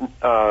never,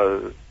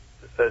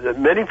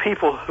 many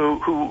people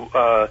who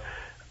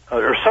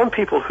or some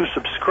people who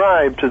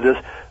subscribe to this,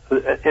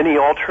 any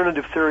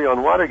alternative theory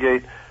on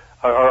Watergate,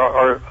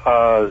 are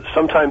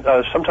sometimes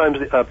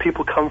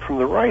people come from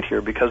the right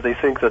here because they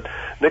think that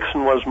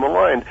Nixon was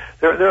maligned.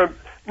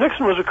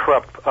 Nixon was a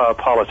corrupt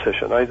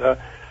politician.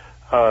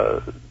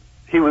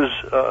 He was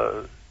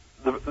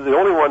the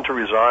only one to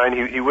resign.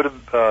 He would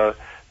have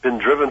been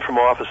driven from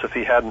office if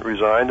he hadn't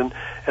resigned,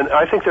 and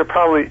I think there are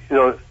probably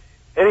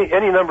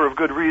any number of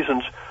good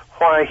reasons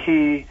why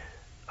he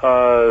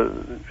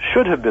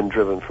should have been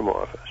driven from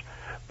office,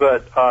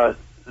 but.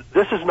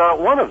 This is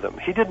not one of them.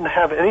 He didn't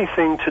have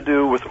anything to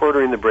do with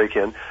ordering the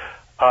break-in.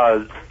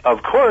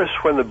 Of course,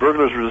 when the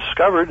burglars were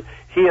discovered,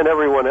 he and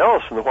everyone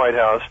else in the White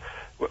House,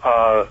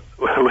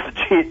 with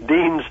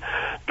Dean's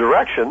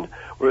direction,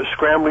 were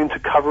scrambling to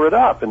cover it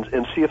up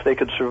and see if they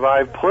could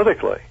survive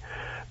politically.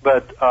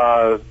 But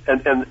that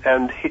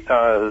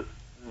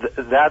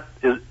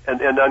is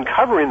and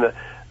uncovering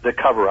the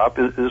cover-up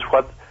is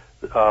what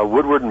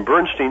Woodward and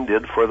Bernstein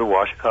did for the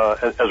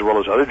as well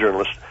as other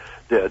journalists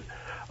did.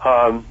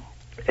 I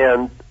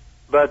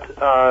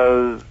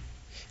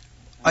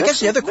guess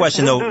the other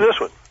question, though,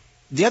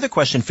 the other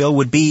question, Phil,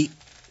 would be,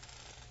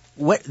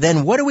 what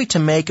are we to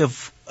make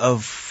of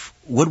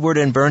Woodward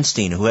and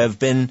Bernstein, who have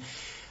been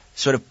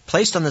sort of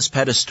placed on this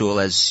pedestal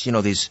as,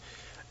 these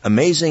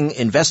amazing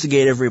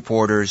investigative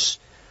reporters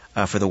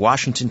for the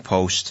Washington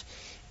Post,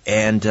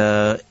 and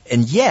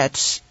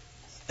yet,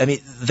 I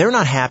mean, they're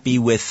not happy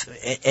with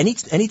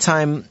any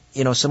time,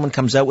 someone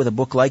comes out with a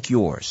book like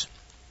yours,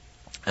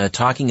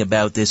 talking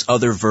about this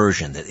other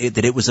version,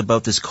 that it was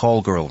about this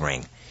call girl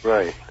ring.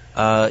 Right.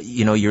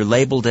 You're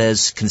labeled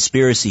as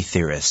conspiracy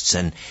theorists,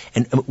 and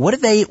what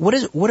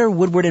are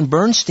Woodward and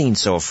Bernstein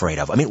so afraid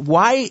of? I mean,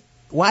 why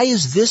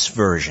is this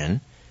version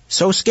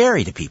so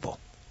scary to people?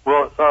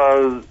 Well,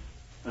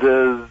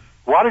 the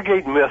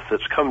Watergate myth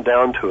that's come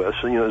down to us,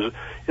 is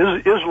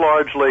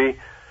largely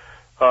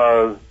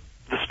the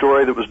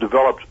story that was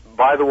developed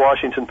by the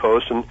Washington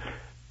Post and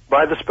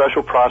by the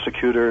special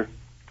prosecutor,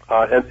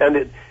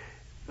 and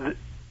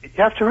you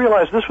have to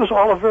realize this was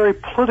all a very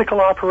political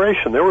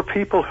operation. There were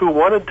people who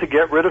wanted to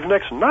get rid of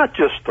Nixon, not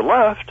just the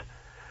left,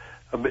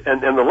 and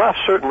the left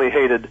certainly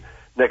hated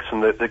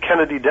Nixon. The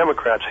Kennedy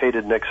Democrats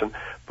hated Nixon,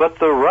 but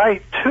the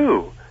right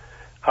too.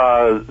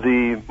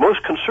 The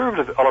most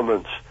conservative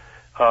elements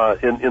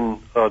in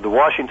the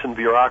Washington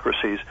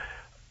bureaucracies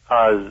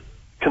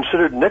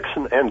considered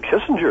Nixon and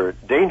Kissinger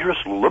dangerous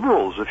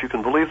liberals, if you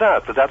can believe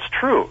that, but that's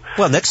true.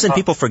 Well, Nixon,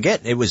 people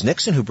forget, it was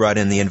Nixon who brought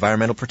in the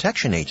Environmental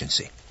Protection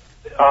Agency.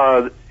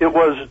 It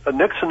was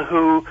Nixon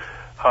who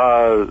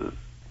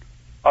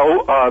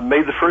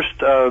made the first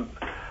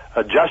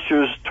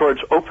gestures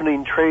towards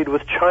opening trade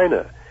with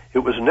China. It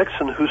was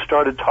Nixon who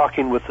started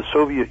talking with the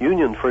Soviet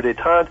Union for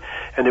détente,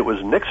 and it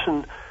was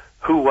Nixon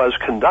who was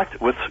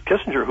with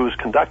Kissinger, who was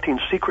conducting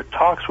secret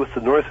talks with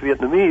the North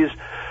Vietnamese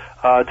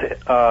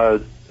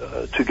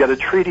to get a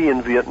treaty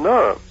in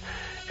Vietnam.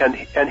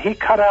 And he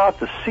cut out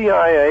the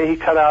CIA. He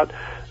cut out,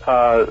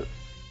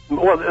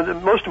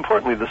 most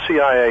importantly, the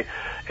CIA,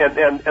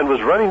 and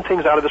was running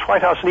things out of this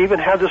White House, and even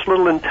had this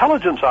little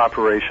intelligence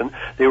operation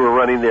they were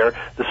running there.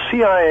 The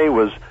CIA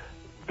was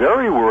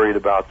very worried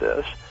about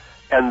this,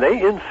 and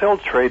they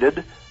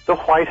infiltrated the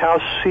White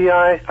House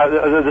CIA.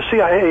 The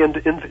CIA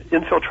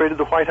infiltrated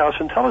the White House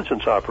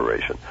intelligence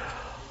operation.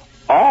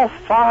 All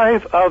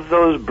 5 of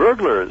those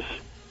burglars,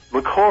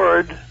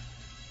 McCord,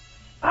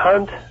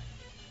 Hunt,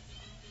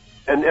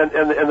 and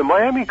the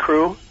Miami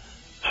crew,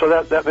 so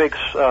that makes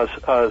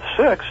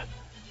 6.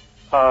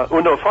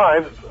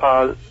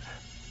 5,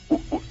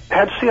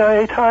 had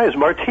CIA ties.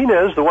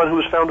 Martinez, the one who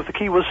was found with the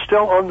key, was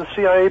still on the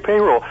CIA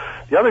payroll.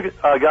 The other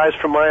guys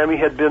from Miami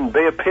had been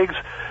Bay of Pigs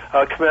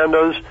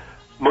commandos.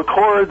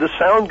 McCord, the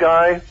sound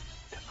guy,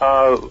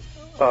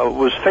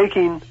 was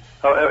faking,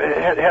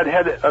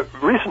 had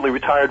recently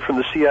retired from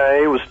the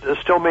CIA, was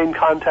still main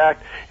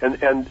contact,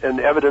 and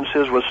evidence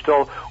was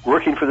still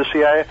working for the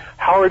CIA.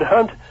 Howard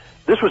Hunt,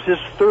 this was his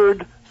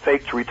 3rd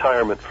faked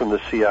retirement from the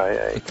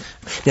CIA.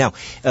 Now,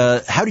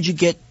 how did you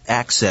get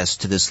access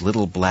to this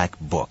little black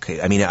book?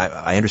 I mean,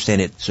 I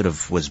understand it sort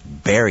of was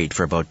buried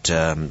for about,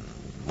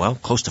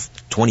 close to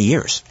 20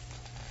 years.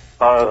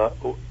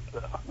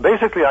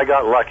 Basically, I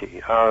got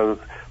lucky.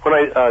 When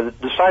I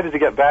decided to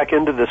get back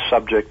into this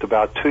subject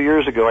about 2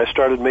 years ago, I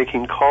started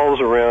making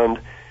calls around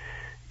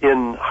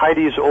in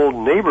Heidi's old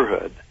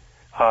neighborhood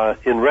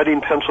in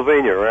Reading,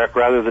 Pennsylvania, or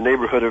rather the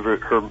neighborhood of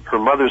her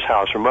mother's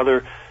house. Her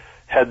mother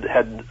had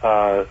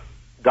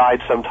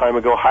died some time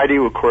ago. Heidi,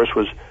 of course,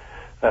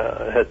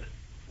 had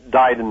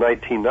died in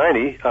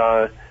 1990.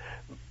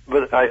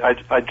 But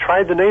I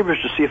tried the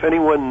neighbors to see if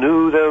anyone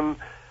knew them.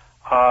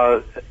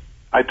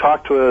 I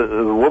talked to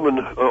a woman,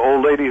 an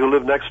old lady who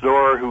lived next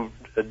door, who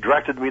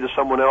directed me to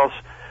someone else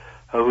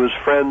who was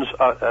friends,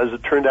 as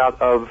it turned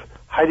out, of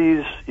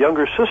Heidi's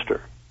younger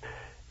sister.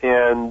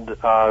 And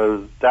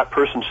that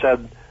person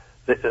said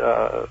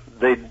that,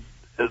 they'd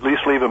at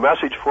least leave a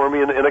message for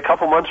me, and a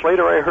couple months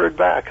later I heard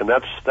back, and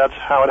that's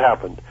how it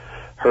happened.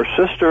 Her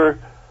sister,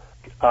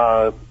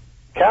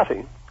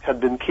 Kathy, had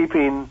been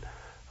keeping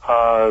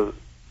some of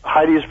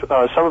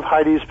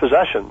Heidi's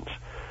possessions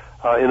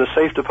in a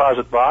safe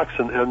deposit box,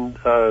 and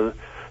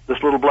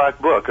this little black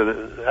book,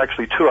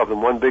 actually 2 of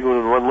them, one big one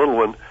and one little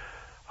one,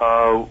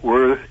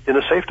 were in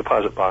a safe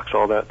deposit box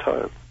all that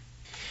time.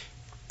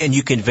 And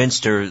you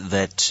convinced her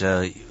that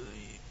to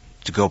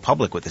go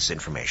public with this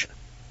information?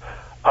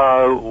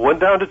 Went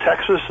down to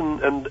Texas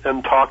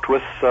and talked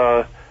with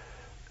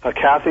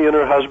Kathy and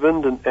her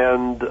husband,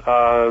 and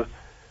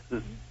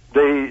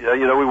they,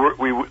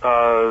 we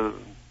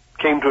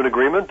came to an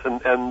agreement,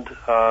 and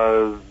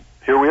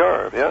here we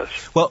are. Yes.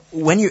 Well,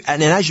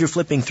 as you're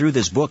flipping through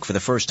this book for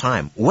the first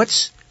time,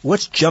 what's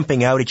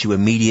jumping out at you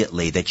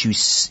immediately that you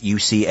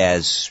see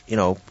as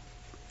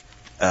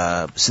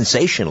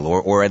sensational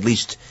or at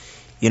least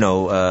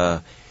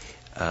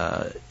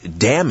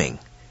damning?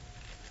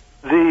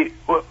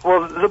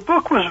 The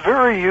book was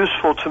very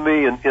useful to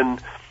me in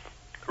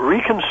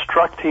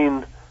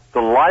reconstructing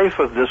the life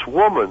of this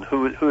woman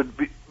who had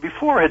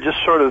before had just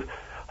sort of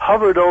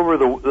hovered over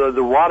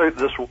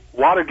this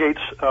Watergate's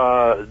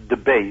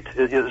debate.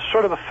 It's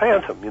sort of a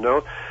phantom,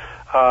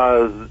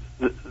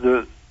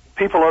 The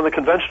people on the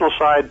conventional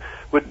side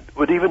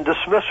would even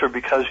dismiss her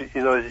because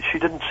she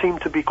didn't seem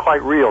to be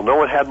quite real. No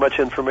one had much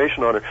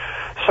information on her.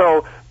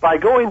 So by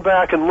going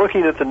back and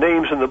looking at the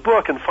names in the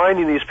book and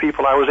finding these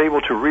people, I was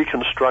able to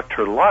reconstruct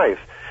her life.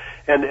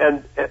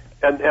 And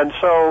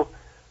so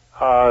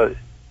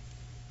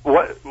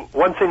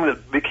one thing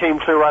that became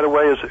clear right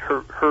away is that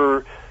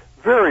her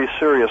very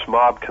serious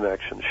mob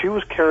connection. She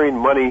was carrying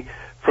money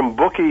from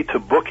bookie to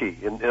bookie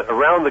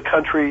around the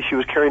country. She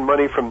was carrying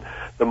money from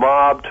the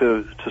mob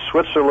to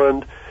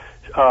Switzerland.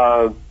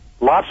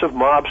 Lots of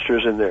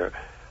mobsters in there.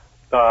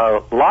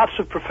 Lots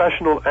of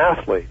professional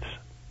athletes.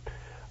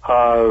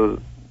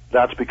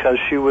 That's because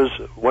she was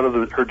one of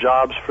her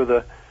jobs for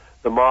the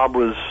mob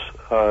was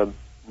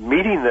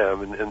meeting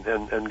them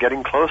and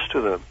getting close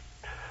to them,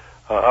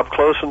 up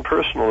close and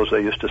personal, as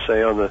they used to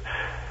say on the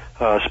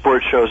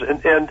sports shows.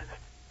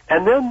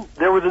 And then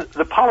there were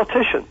the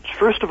politicians.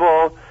 First of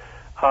all,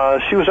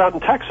 she was out in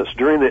Texas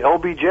during the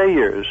LBJ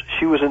years.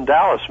 She was in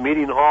Dallas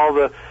meeting all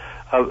the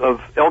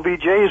of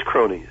LBJ's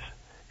cronies,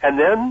 and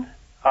then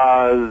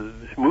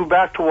moved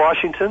back to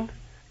Washington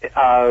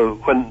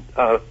when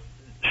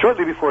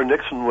shortly before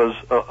Nixon was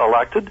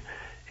elected,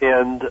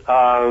 and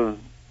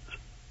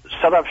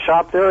set up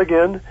shop there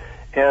again,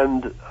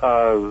 and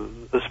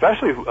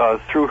especially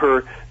through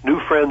her new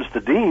friends,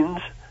 the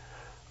Deans,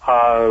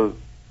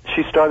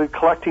 she started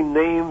collecting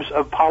names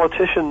of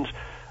politicians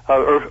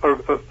or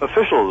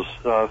officials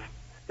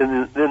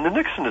in the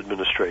Nixon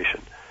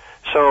administration.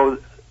 So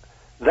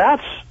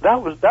that's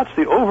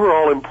the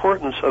overall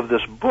importance of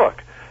this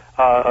book,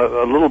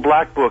 a little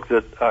black book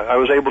that I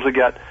was able to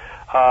get.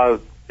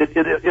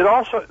 It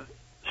also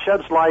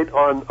sheds light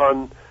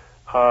on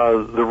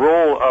the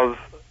role of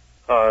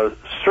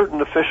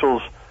certain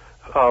officials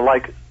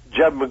like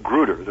Jeb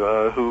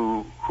Magruder,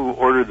 who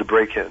ordered the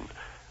break-in,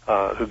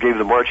 who gave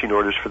the marching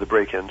orders for the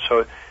break-in.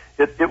 So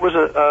it was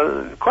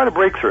quite a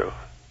breakthrough.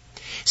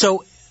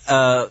 So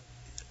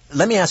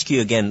let me ask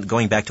you again,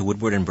 going back to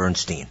Woodward and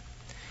Bernstein.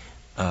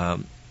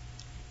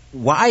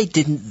 Why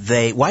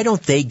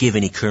don't they give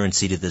any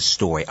currency to this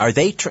story?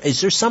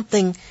 Is there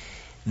something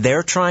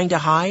they're trying to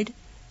hide?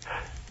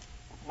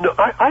 No,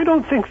 I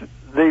don't think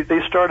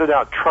they started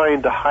out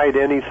trying to hide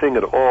anything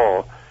at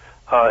all.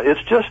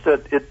 It's just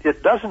that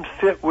it doesn't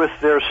fit with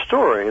their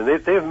story, and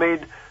they've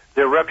made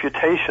their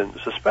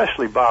reputations,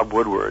 especially Bob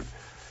Woodward,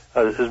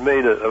 has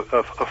made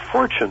a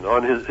fortune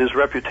on his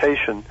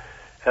reputation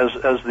as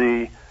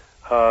the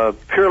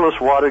peerless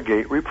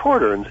Watergate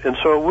reporter, and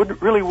so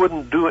it really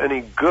wouldn't do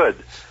any good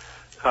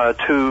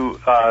to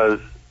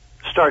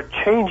start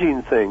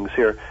changing things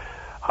here.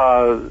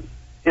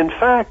 In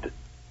fact,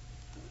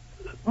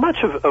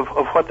 much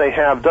of what they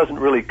have doesn't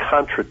really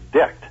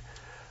contradict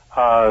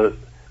the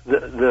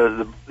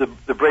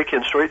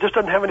break-in story. It just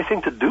doesn't have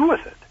anything to do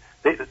with it.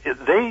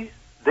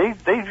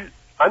 They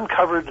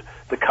uncovered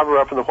the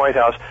cover-up in the White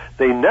House.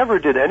 They never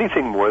did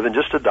anything more than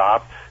just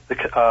adopt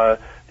the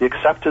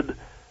accepted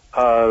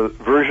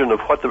version of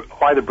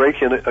why the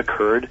break-in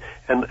occurred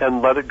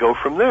and let it go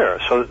from there.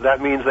 So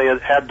that means they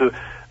had to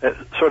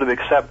sort of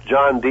accept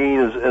John Dean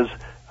as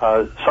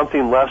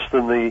something less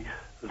than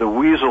the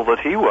weasel that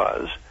he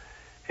was,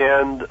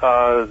 and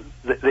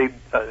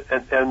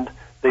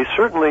they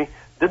certainly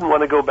didn't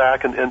want to go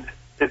back, and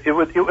it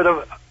would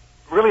have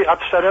really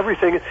upset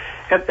everything.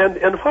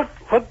 And what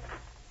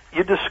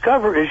you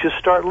discover is you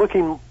start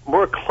looking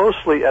more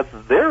closely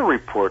at their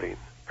reporting,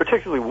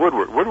 particularly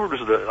Woodward. Woodward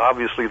is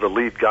obviously the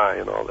lead guy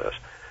in all this.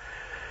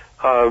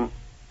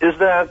 Is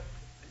that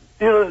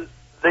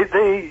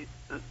the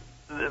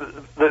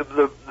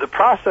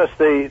process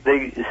they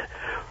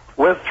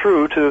went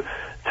through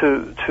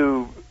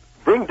to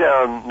bring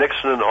down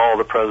Nixon and all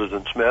the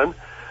president's men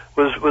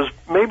was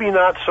maybe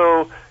not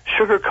so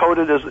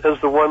sugar-coated as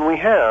the one we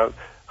have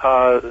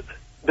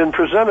been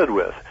presented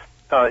with.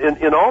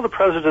 In all the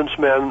president's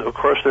men, of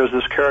course, there's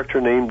this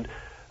character named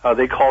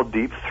they call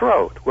Deep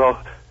Throat.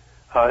 Well,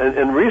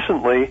 and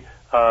recently,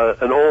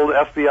 an old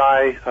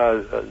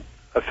FBI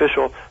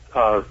official,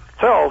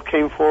 Fell,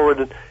 came forward,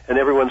 and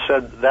everyone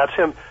said, that's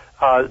him.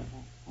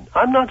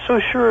 I'm not so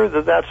sure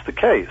that that's the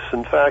case.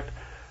 In fact,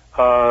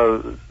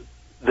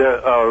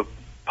 the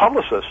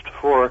publicist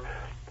for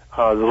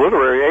the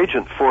literary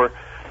agent for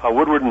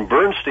Woodward and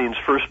Bernstein's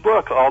first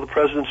book, All the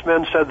President's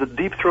Men, said that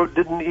Deep Throat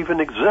didn't even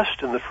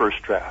exist in the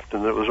first draft,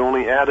 and that it was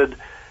only added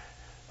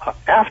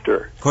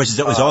after. Of course,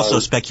 it was also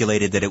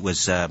speculated that it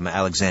was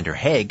Alexander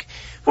Haig.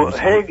 Well,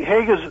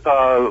 Haig is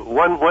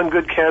one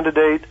good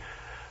candidate.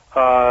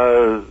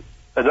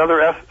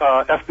 Another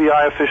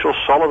FBI official,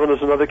 Sullivan,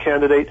 is another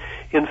candidate.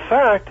 In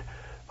fact,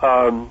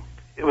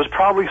 it was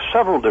probably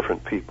several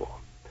different people,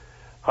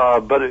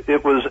 but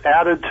it was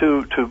added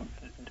to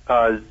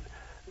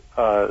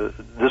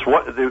this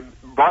one. They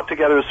brought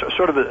together as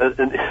sort of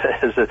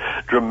as a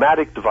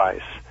dramatic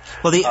device.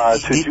 Well,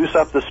 to juice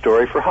up the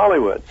story for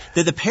Hollywood.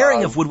 The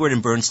pairing of Woodward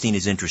and Bernstein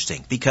is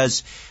interesting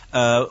because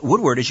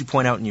Woodward, as you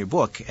point out in your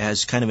book,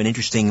 has kind of an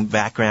interesting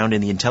background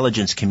in the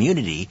intelligence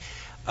community.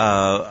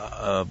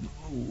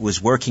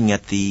 Was working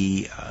at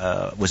the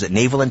was it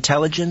Naval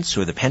Intelligence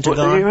or the Pentagon?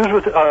 Well, he was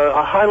with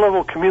a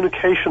high-level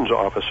communications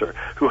officer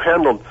who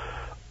handled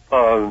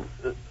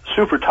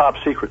super top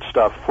secret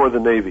stuff for the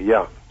Navy.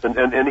 Yeah,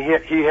 and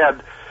he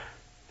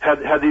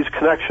had these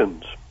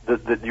connections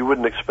that you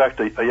wouldn't expect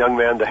a young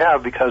man to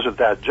have because of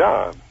that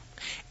job.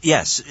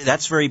 Yes,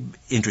 that's very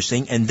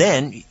interesting. And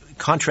then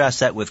contrast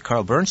that with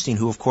Carl Bernstein,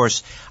 who, of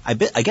course, I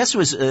guess it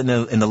was in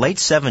the late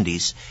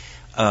 70s,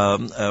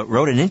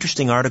 wrote an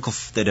interesting article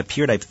that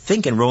appeared, I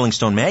think, in Rolling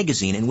Stone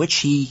magazine, in which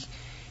he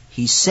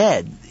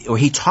said, or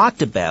he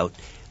talked about,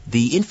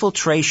 the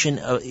infiltration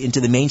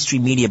into the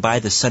mainstream media by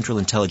the Central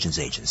Intelligence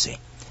Agency.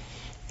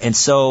 And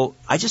so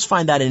I just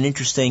find that an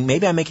interesting,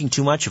 maybe I'm making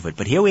too much of it,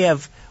 but here we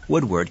have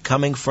Woodward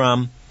coming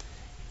from,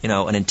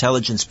 an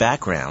intelligence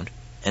background,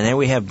 and then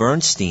we have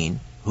Bernstein,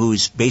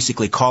 who's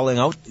basically calling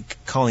out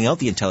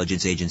the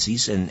intelligence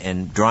agencies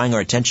and drawing our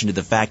attention to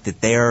the fact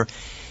that they're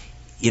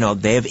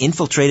they have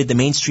infiltrated the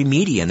mainstream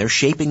media and they're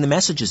shaping the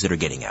messages that are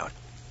getting out.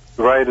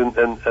 Right,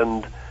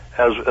 and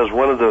as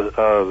one of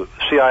the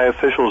CIA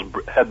officials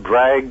had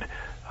bragged,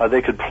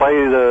 they could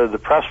play the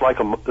press like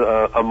a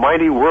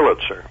mighty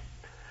Wurlitzer.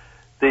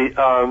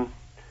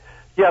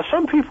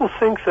 Some people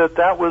think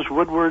that was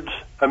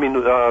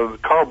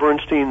Carl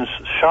Bernstein's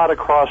shot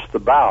across the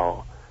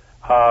bow.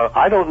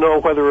 I don't know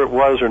whether it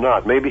was or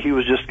not. Maybe he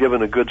was just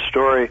given a good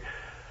story,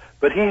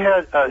 but he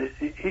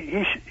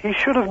he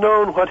should have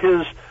known what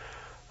his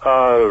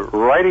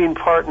writing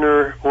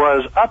partner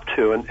was up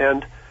to,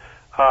 and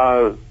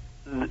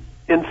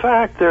in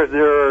fact,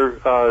 there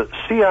are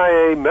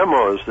CIA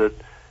memos that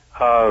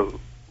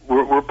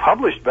were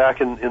published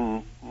back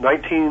in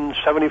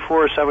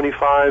 1974 or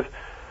 75.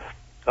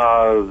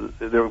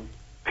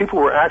 People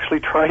were actually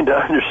trying to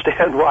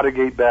understand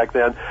Watergate back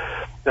then,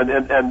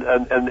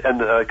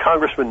 and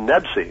Congressman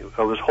Nebsy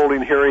was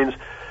holding hearings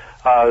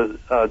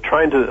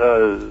trying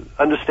to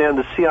understand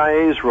the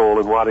CIA's role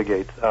in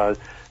Watergate.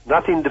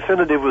 Nothing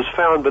definitive was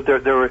found, but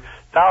there were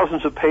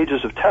thousands of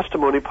pages of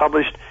testimony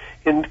published,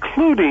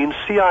 including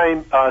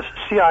CIA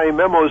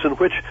memos in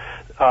which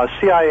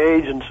CIA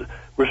agents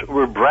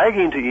were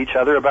bragging to each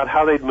other about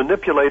how they'd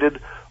manipulated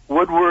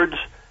Woodward's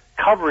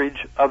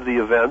coverage of the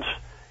events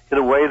in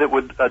a way that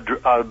would,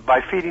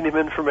 by feeding him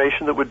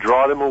information that would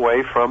draw them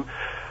away from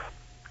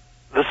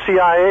the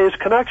CIA's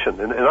connection.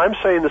 And I'm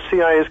saying the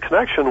CIA's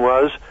connection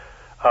was,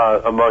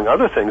 among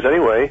other things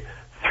anyway,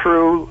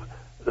 through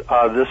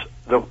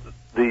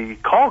the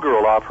call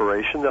girl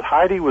operation that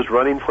Heidi was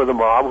running for the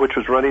mob, which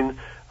was running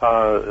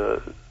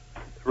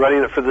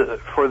it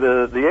for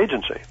the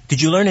agency.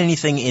 Did you learn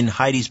anything in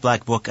Heidi's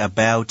Black Book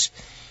about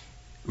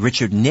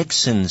Richard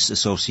Nixon's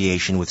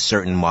association with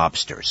certain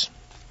mobsters?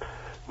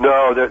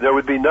 No, there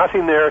would be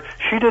nothing there.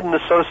 She didn't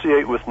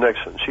associate with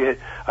Nixon.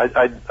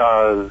 I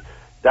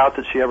doubt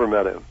that she ever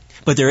met him.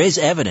 But there is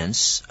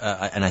evidence,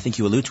 and I think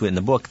you allude to it in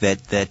the book,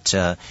 that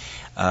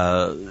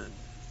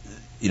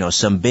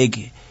some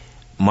big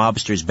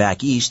mobsters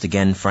back east,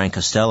 again Frank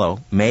Costello,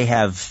 may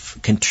have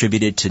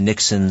contributed to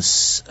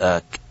Nixon's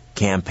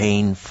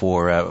campaign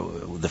for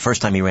the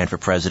first time he ran for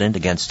president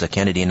against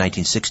Kennedy in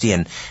 1960,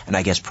 and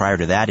I guess prior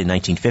to that in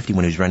 1950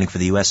 when he was running for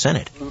the U.S.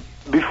 Senate.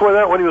 Before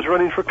that, when he was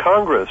running for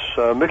Congress,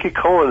 Mickey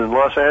Cohen in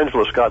Los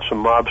Angeles got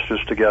some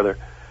mobsters together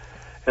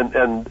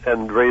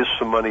and raised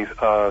some money,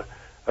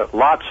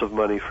 lots of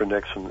money for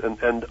Nixon.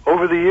 And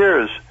over the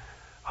years,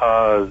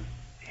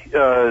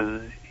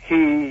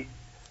 he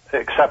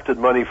accepted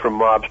money from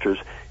mobsters.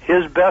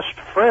 His best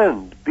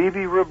friend,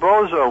 Bibi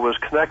Rebozo, was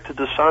connected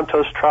to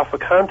Santos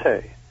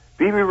Traficante.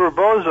 Bibi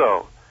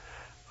Rebozo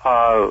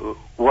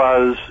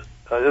was,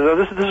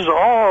 this is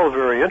all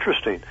very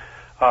interesting,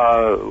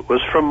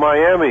 was from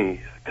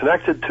Miami,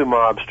 connected to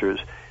mobsters.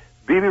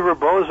 Bibi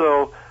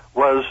Rebozo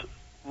was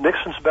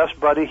Nixon's best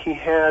buddy. He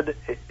had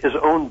his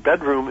own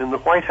bedroom in the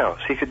White House.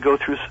 He could go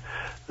through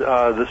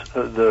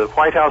the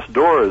White House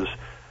doors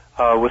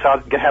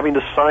without having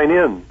to sign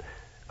in.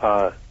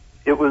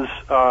 It was,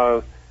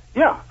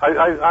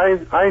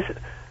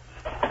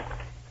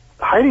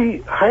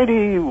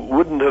 Heidi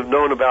wouldn't have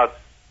known about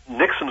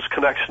Nixon's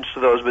connections to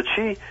those, but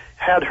she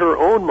had her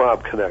own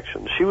mob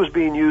connections. She was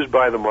being used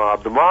by the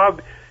mob. The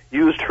mob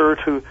used her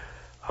to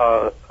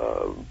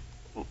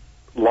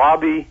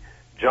lobby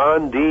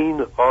John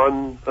Dean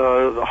on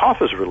the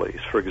Hoffa's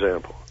release, for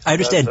example. I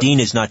understand Dean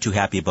is not too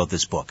happy about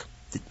this book.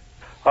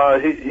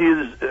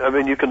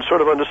 You can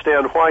sort of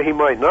understand why he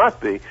might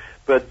not be,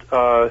 but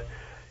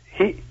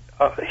he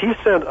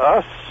sent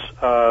us,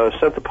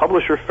 sent the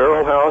publisher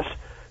Farrell House,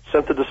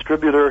 sent the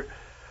distributor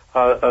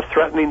a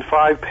threatening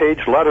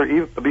 5-page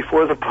letter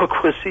before the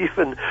book was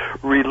even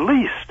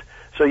released.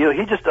 So,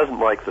 he just doesn't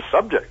like the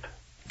subject.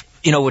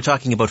 We're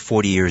talking about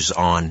 40 years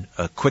on.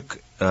 A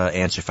quick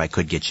answer, if I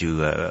could get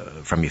you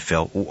from you,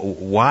 Phil.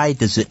 Why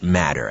does it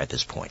matter at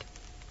this point?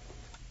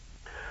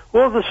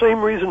 Well, the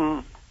same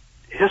reason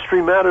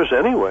history matters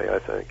anyway, I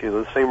think.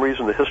 The same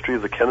reason the history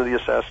of the Kennedy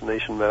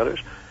assassination matters.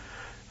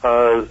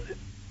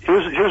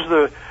 Here's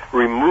the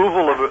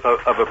removal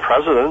of a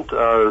president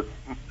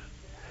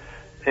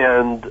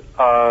and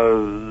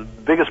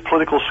biggest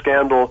political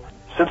scandal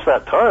since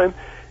that time,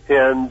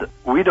 and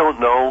we don't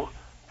know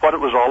what it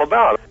was all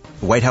about.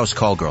 White House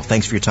Call Girl,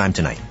 thanks for your time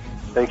tonight.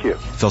 Thank you.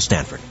 Phil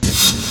Stanford.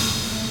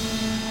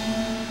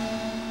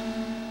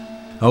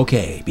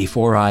 Okay,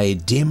 before I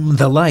dim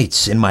the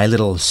lights in my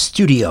little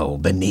studio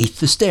beneath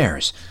the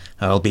stairs,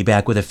 I'll be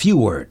back with a few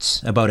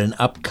words about an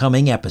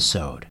upcoming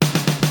episode.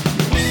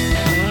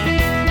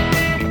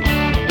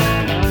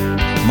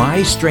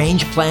 My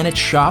Strange Planet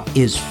shop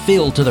is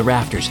filled to the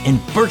rafters and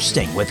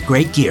bursting with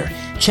great gear.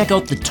 Check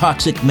out the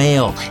Toxic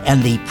Male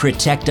and the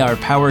Protect Our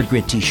Power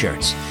Grid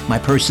t-shirts. My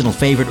personal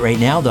favorite right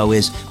now, though,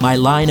 is my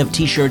line of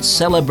t-shirts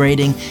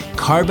celebrating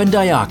carbon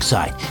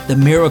dioxide, the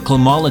miracle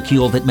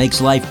molecule that makes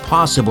life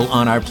possible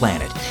on our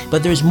planet.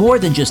 But there's more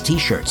than just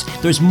t-shirts.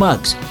 There's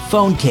mugs,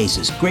 phone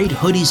cases, great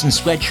hoodies and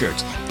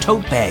sweatshirts,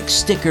 tote bags,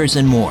 stickers,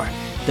 and more.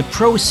 The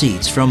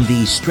proceeds from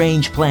the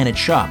Strange Planet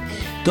shop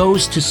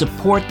goes to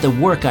support the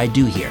work I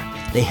do here.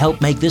 They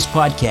help make this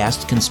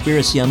podcast,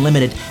 Conspiracy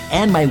Unlimited,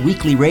 and my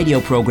weekly radio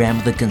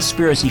program, The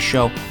Conspiracy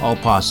Show, all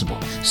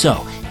possible.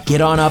 So,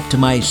 get on up to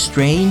my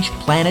Strange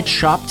Planet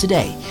shop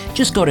today.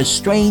 Just go to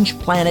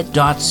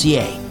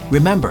strangeplanet.ca.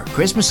 Remember,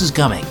 Christmas is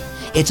coming.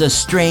 It's a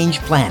strange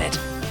planet.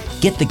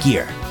 Get the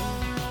gear.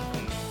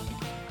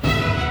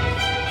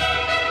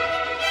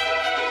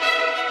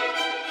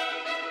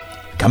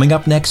 Coming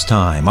up next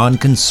time on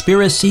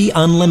Conspiracy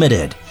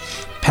Unlimited,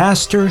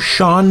 Pastor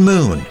Sean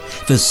Moon,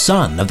 the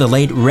son of the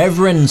late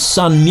Reverend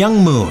Sun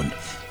Myung Moon,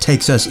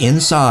 takes us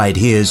inside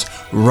his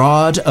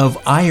Rod of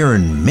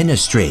Iron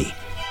ministry.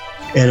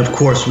 And of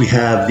course, we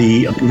have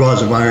the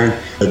rods of iron,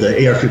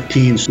 the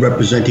AR-15s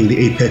representing the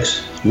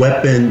apex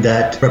weapon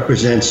that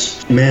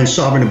represents man's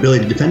sovereign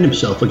ability to defend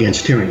himself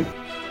against tyranny.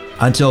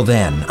 Until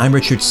then, I'm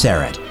Richard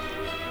Serrett.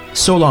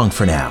 So long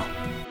for now.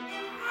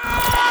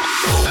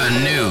 A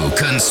new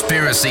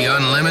Conspiracy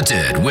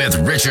Unlimited with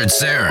Richard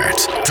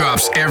Serrett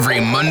drops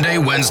every Monday,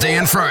 Wednesday,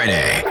 and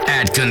Friday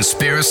at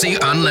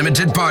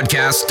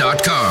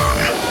conspiracyunlimitedpodcast.com.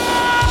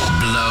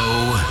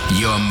 Blow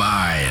your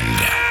mind.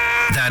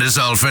 That is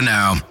all for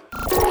now.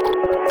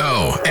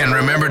 Oh, and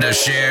remember to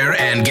share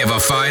and give a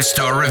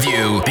 5-star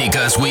review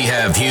because we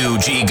have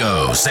huge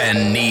egos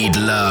and need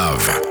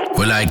love.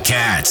 We're like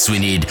cats. We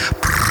need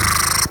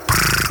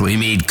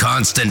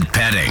constant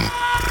petting.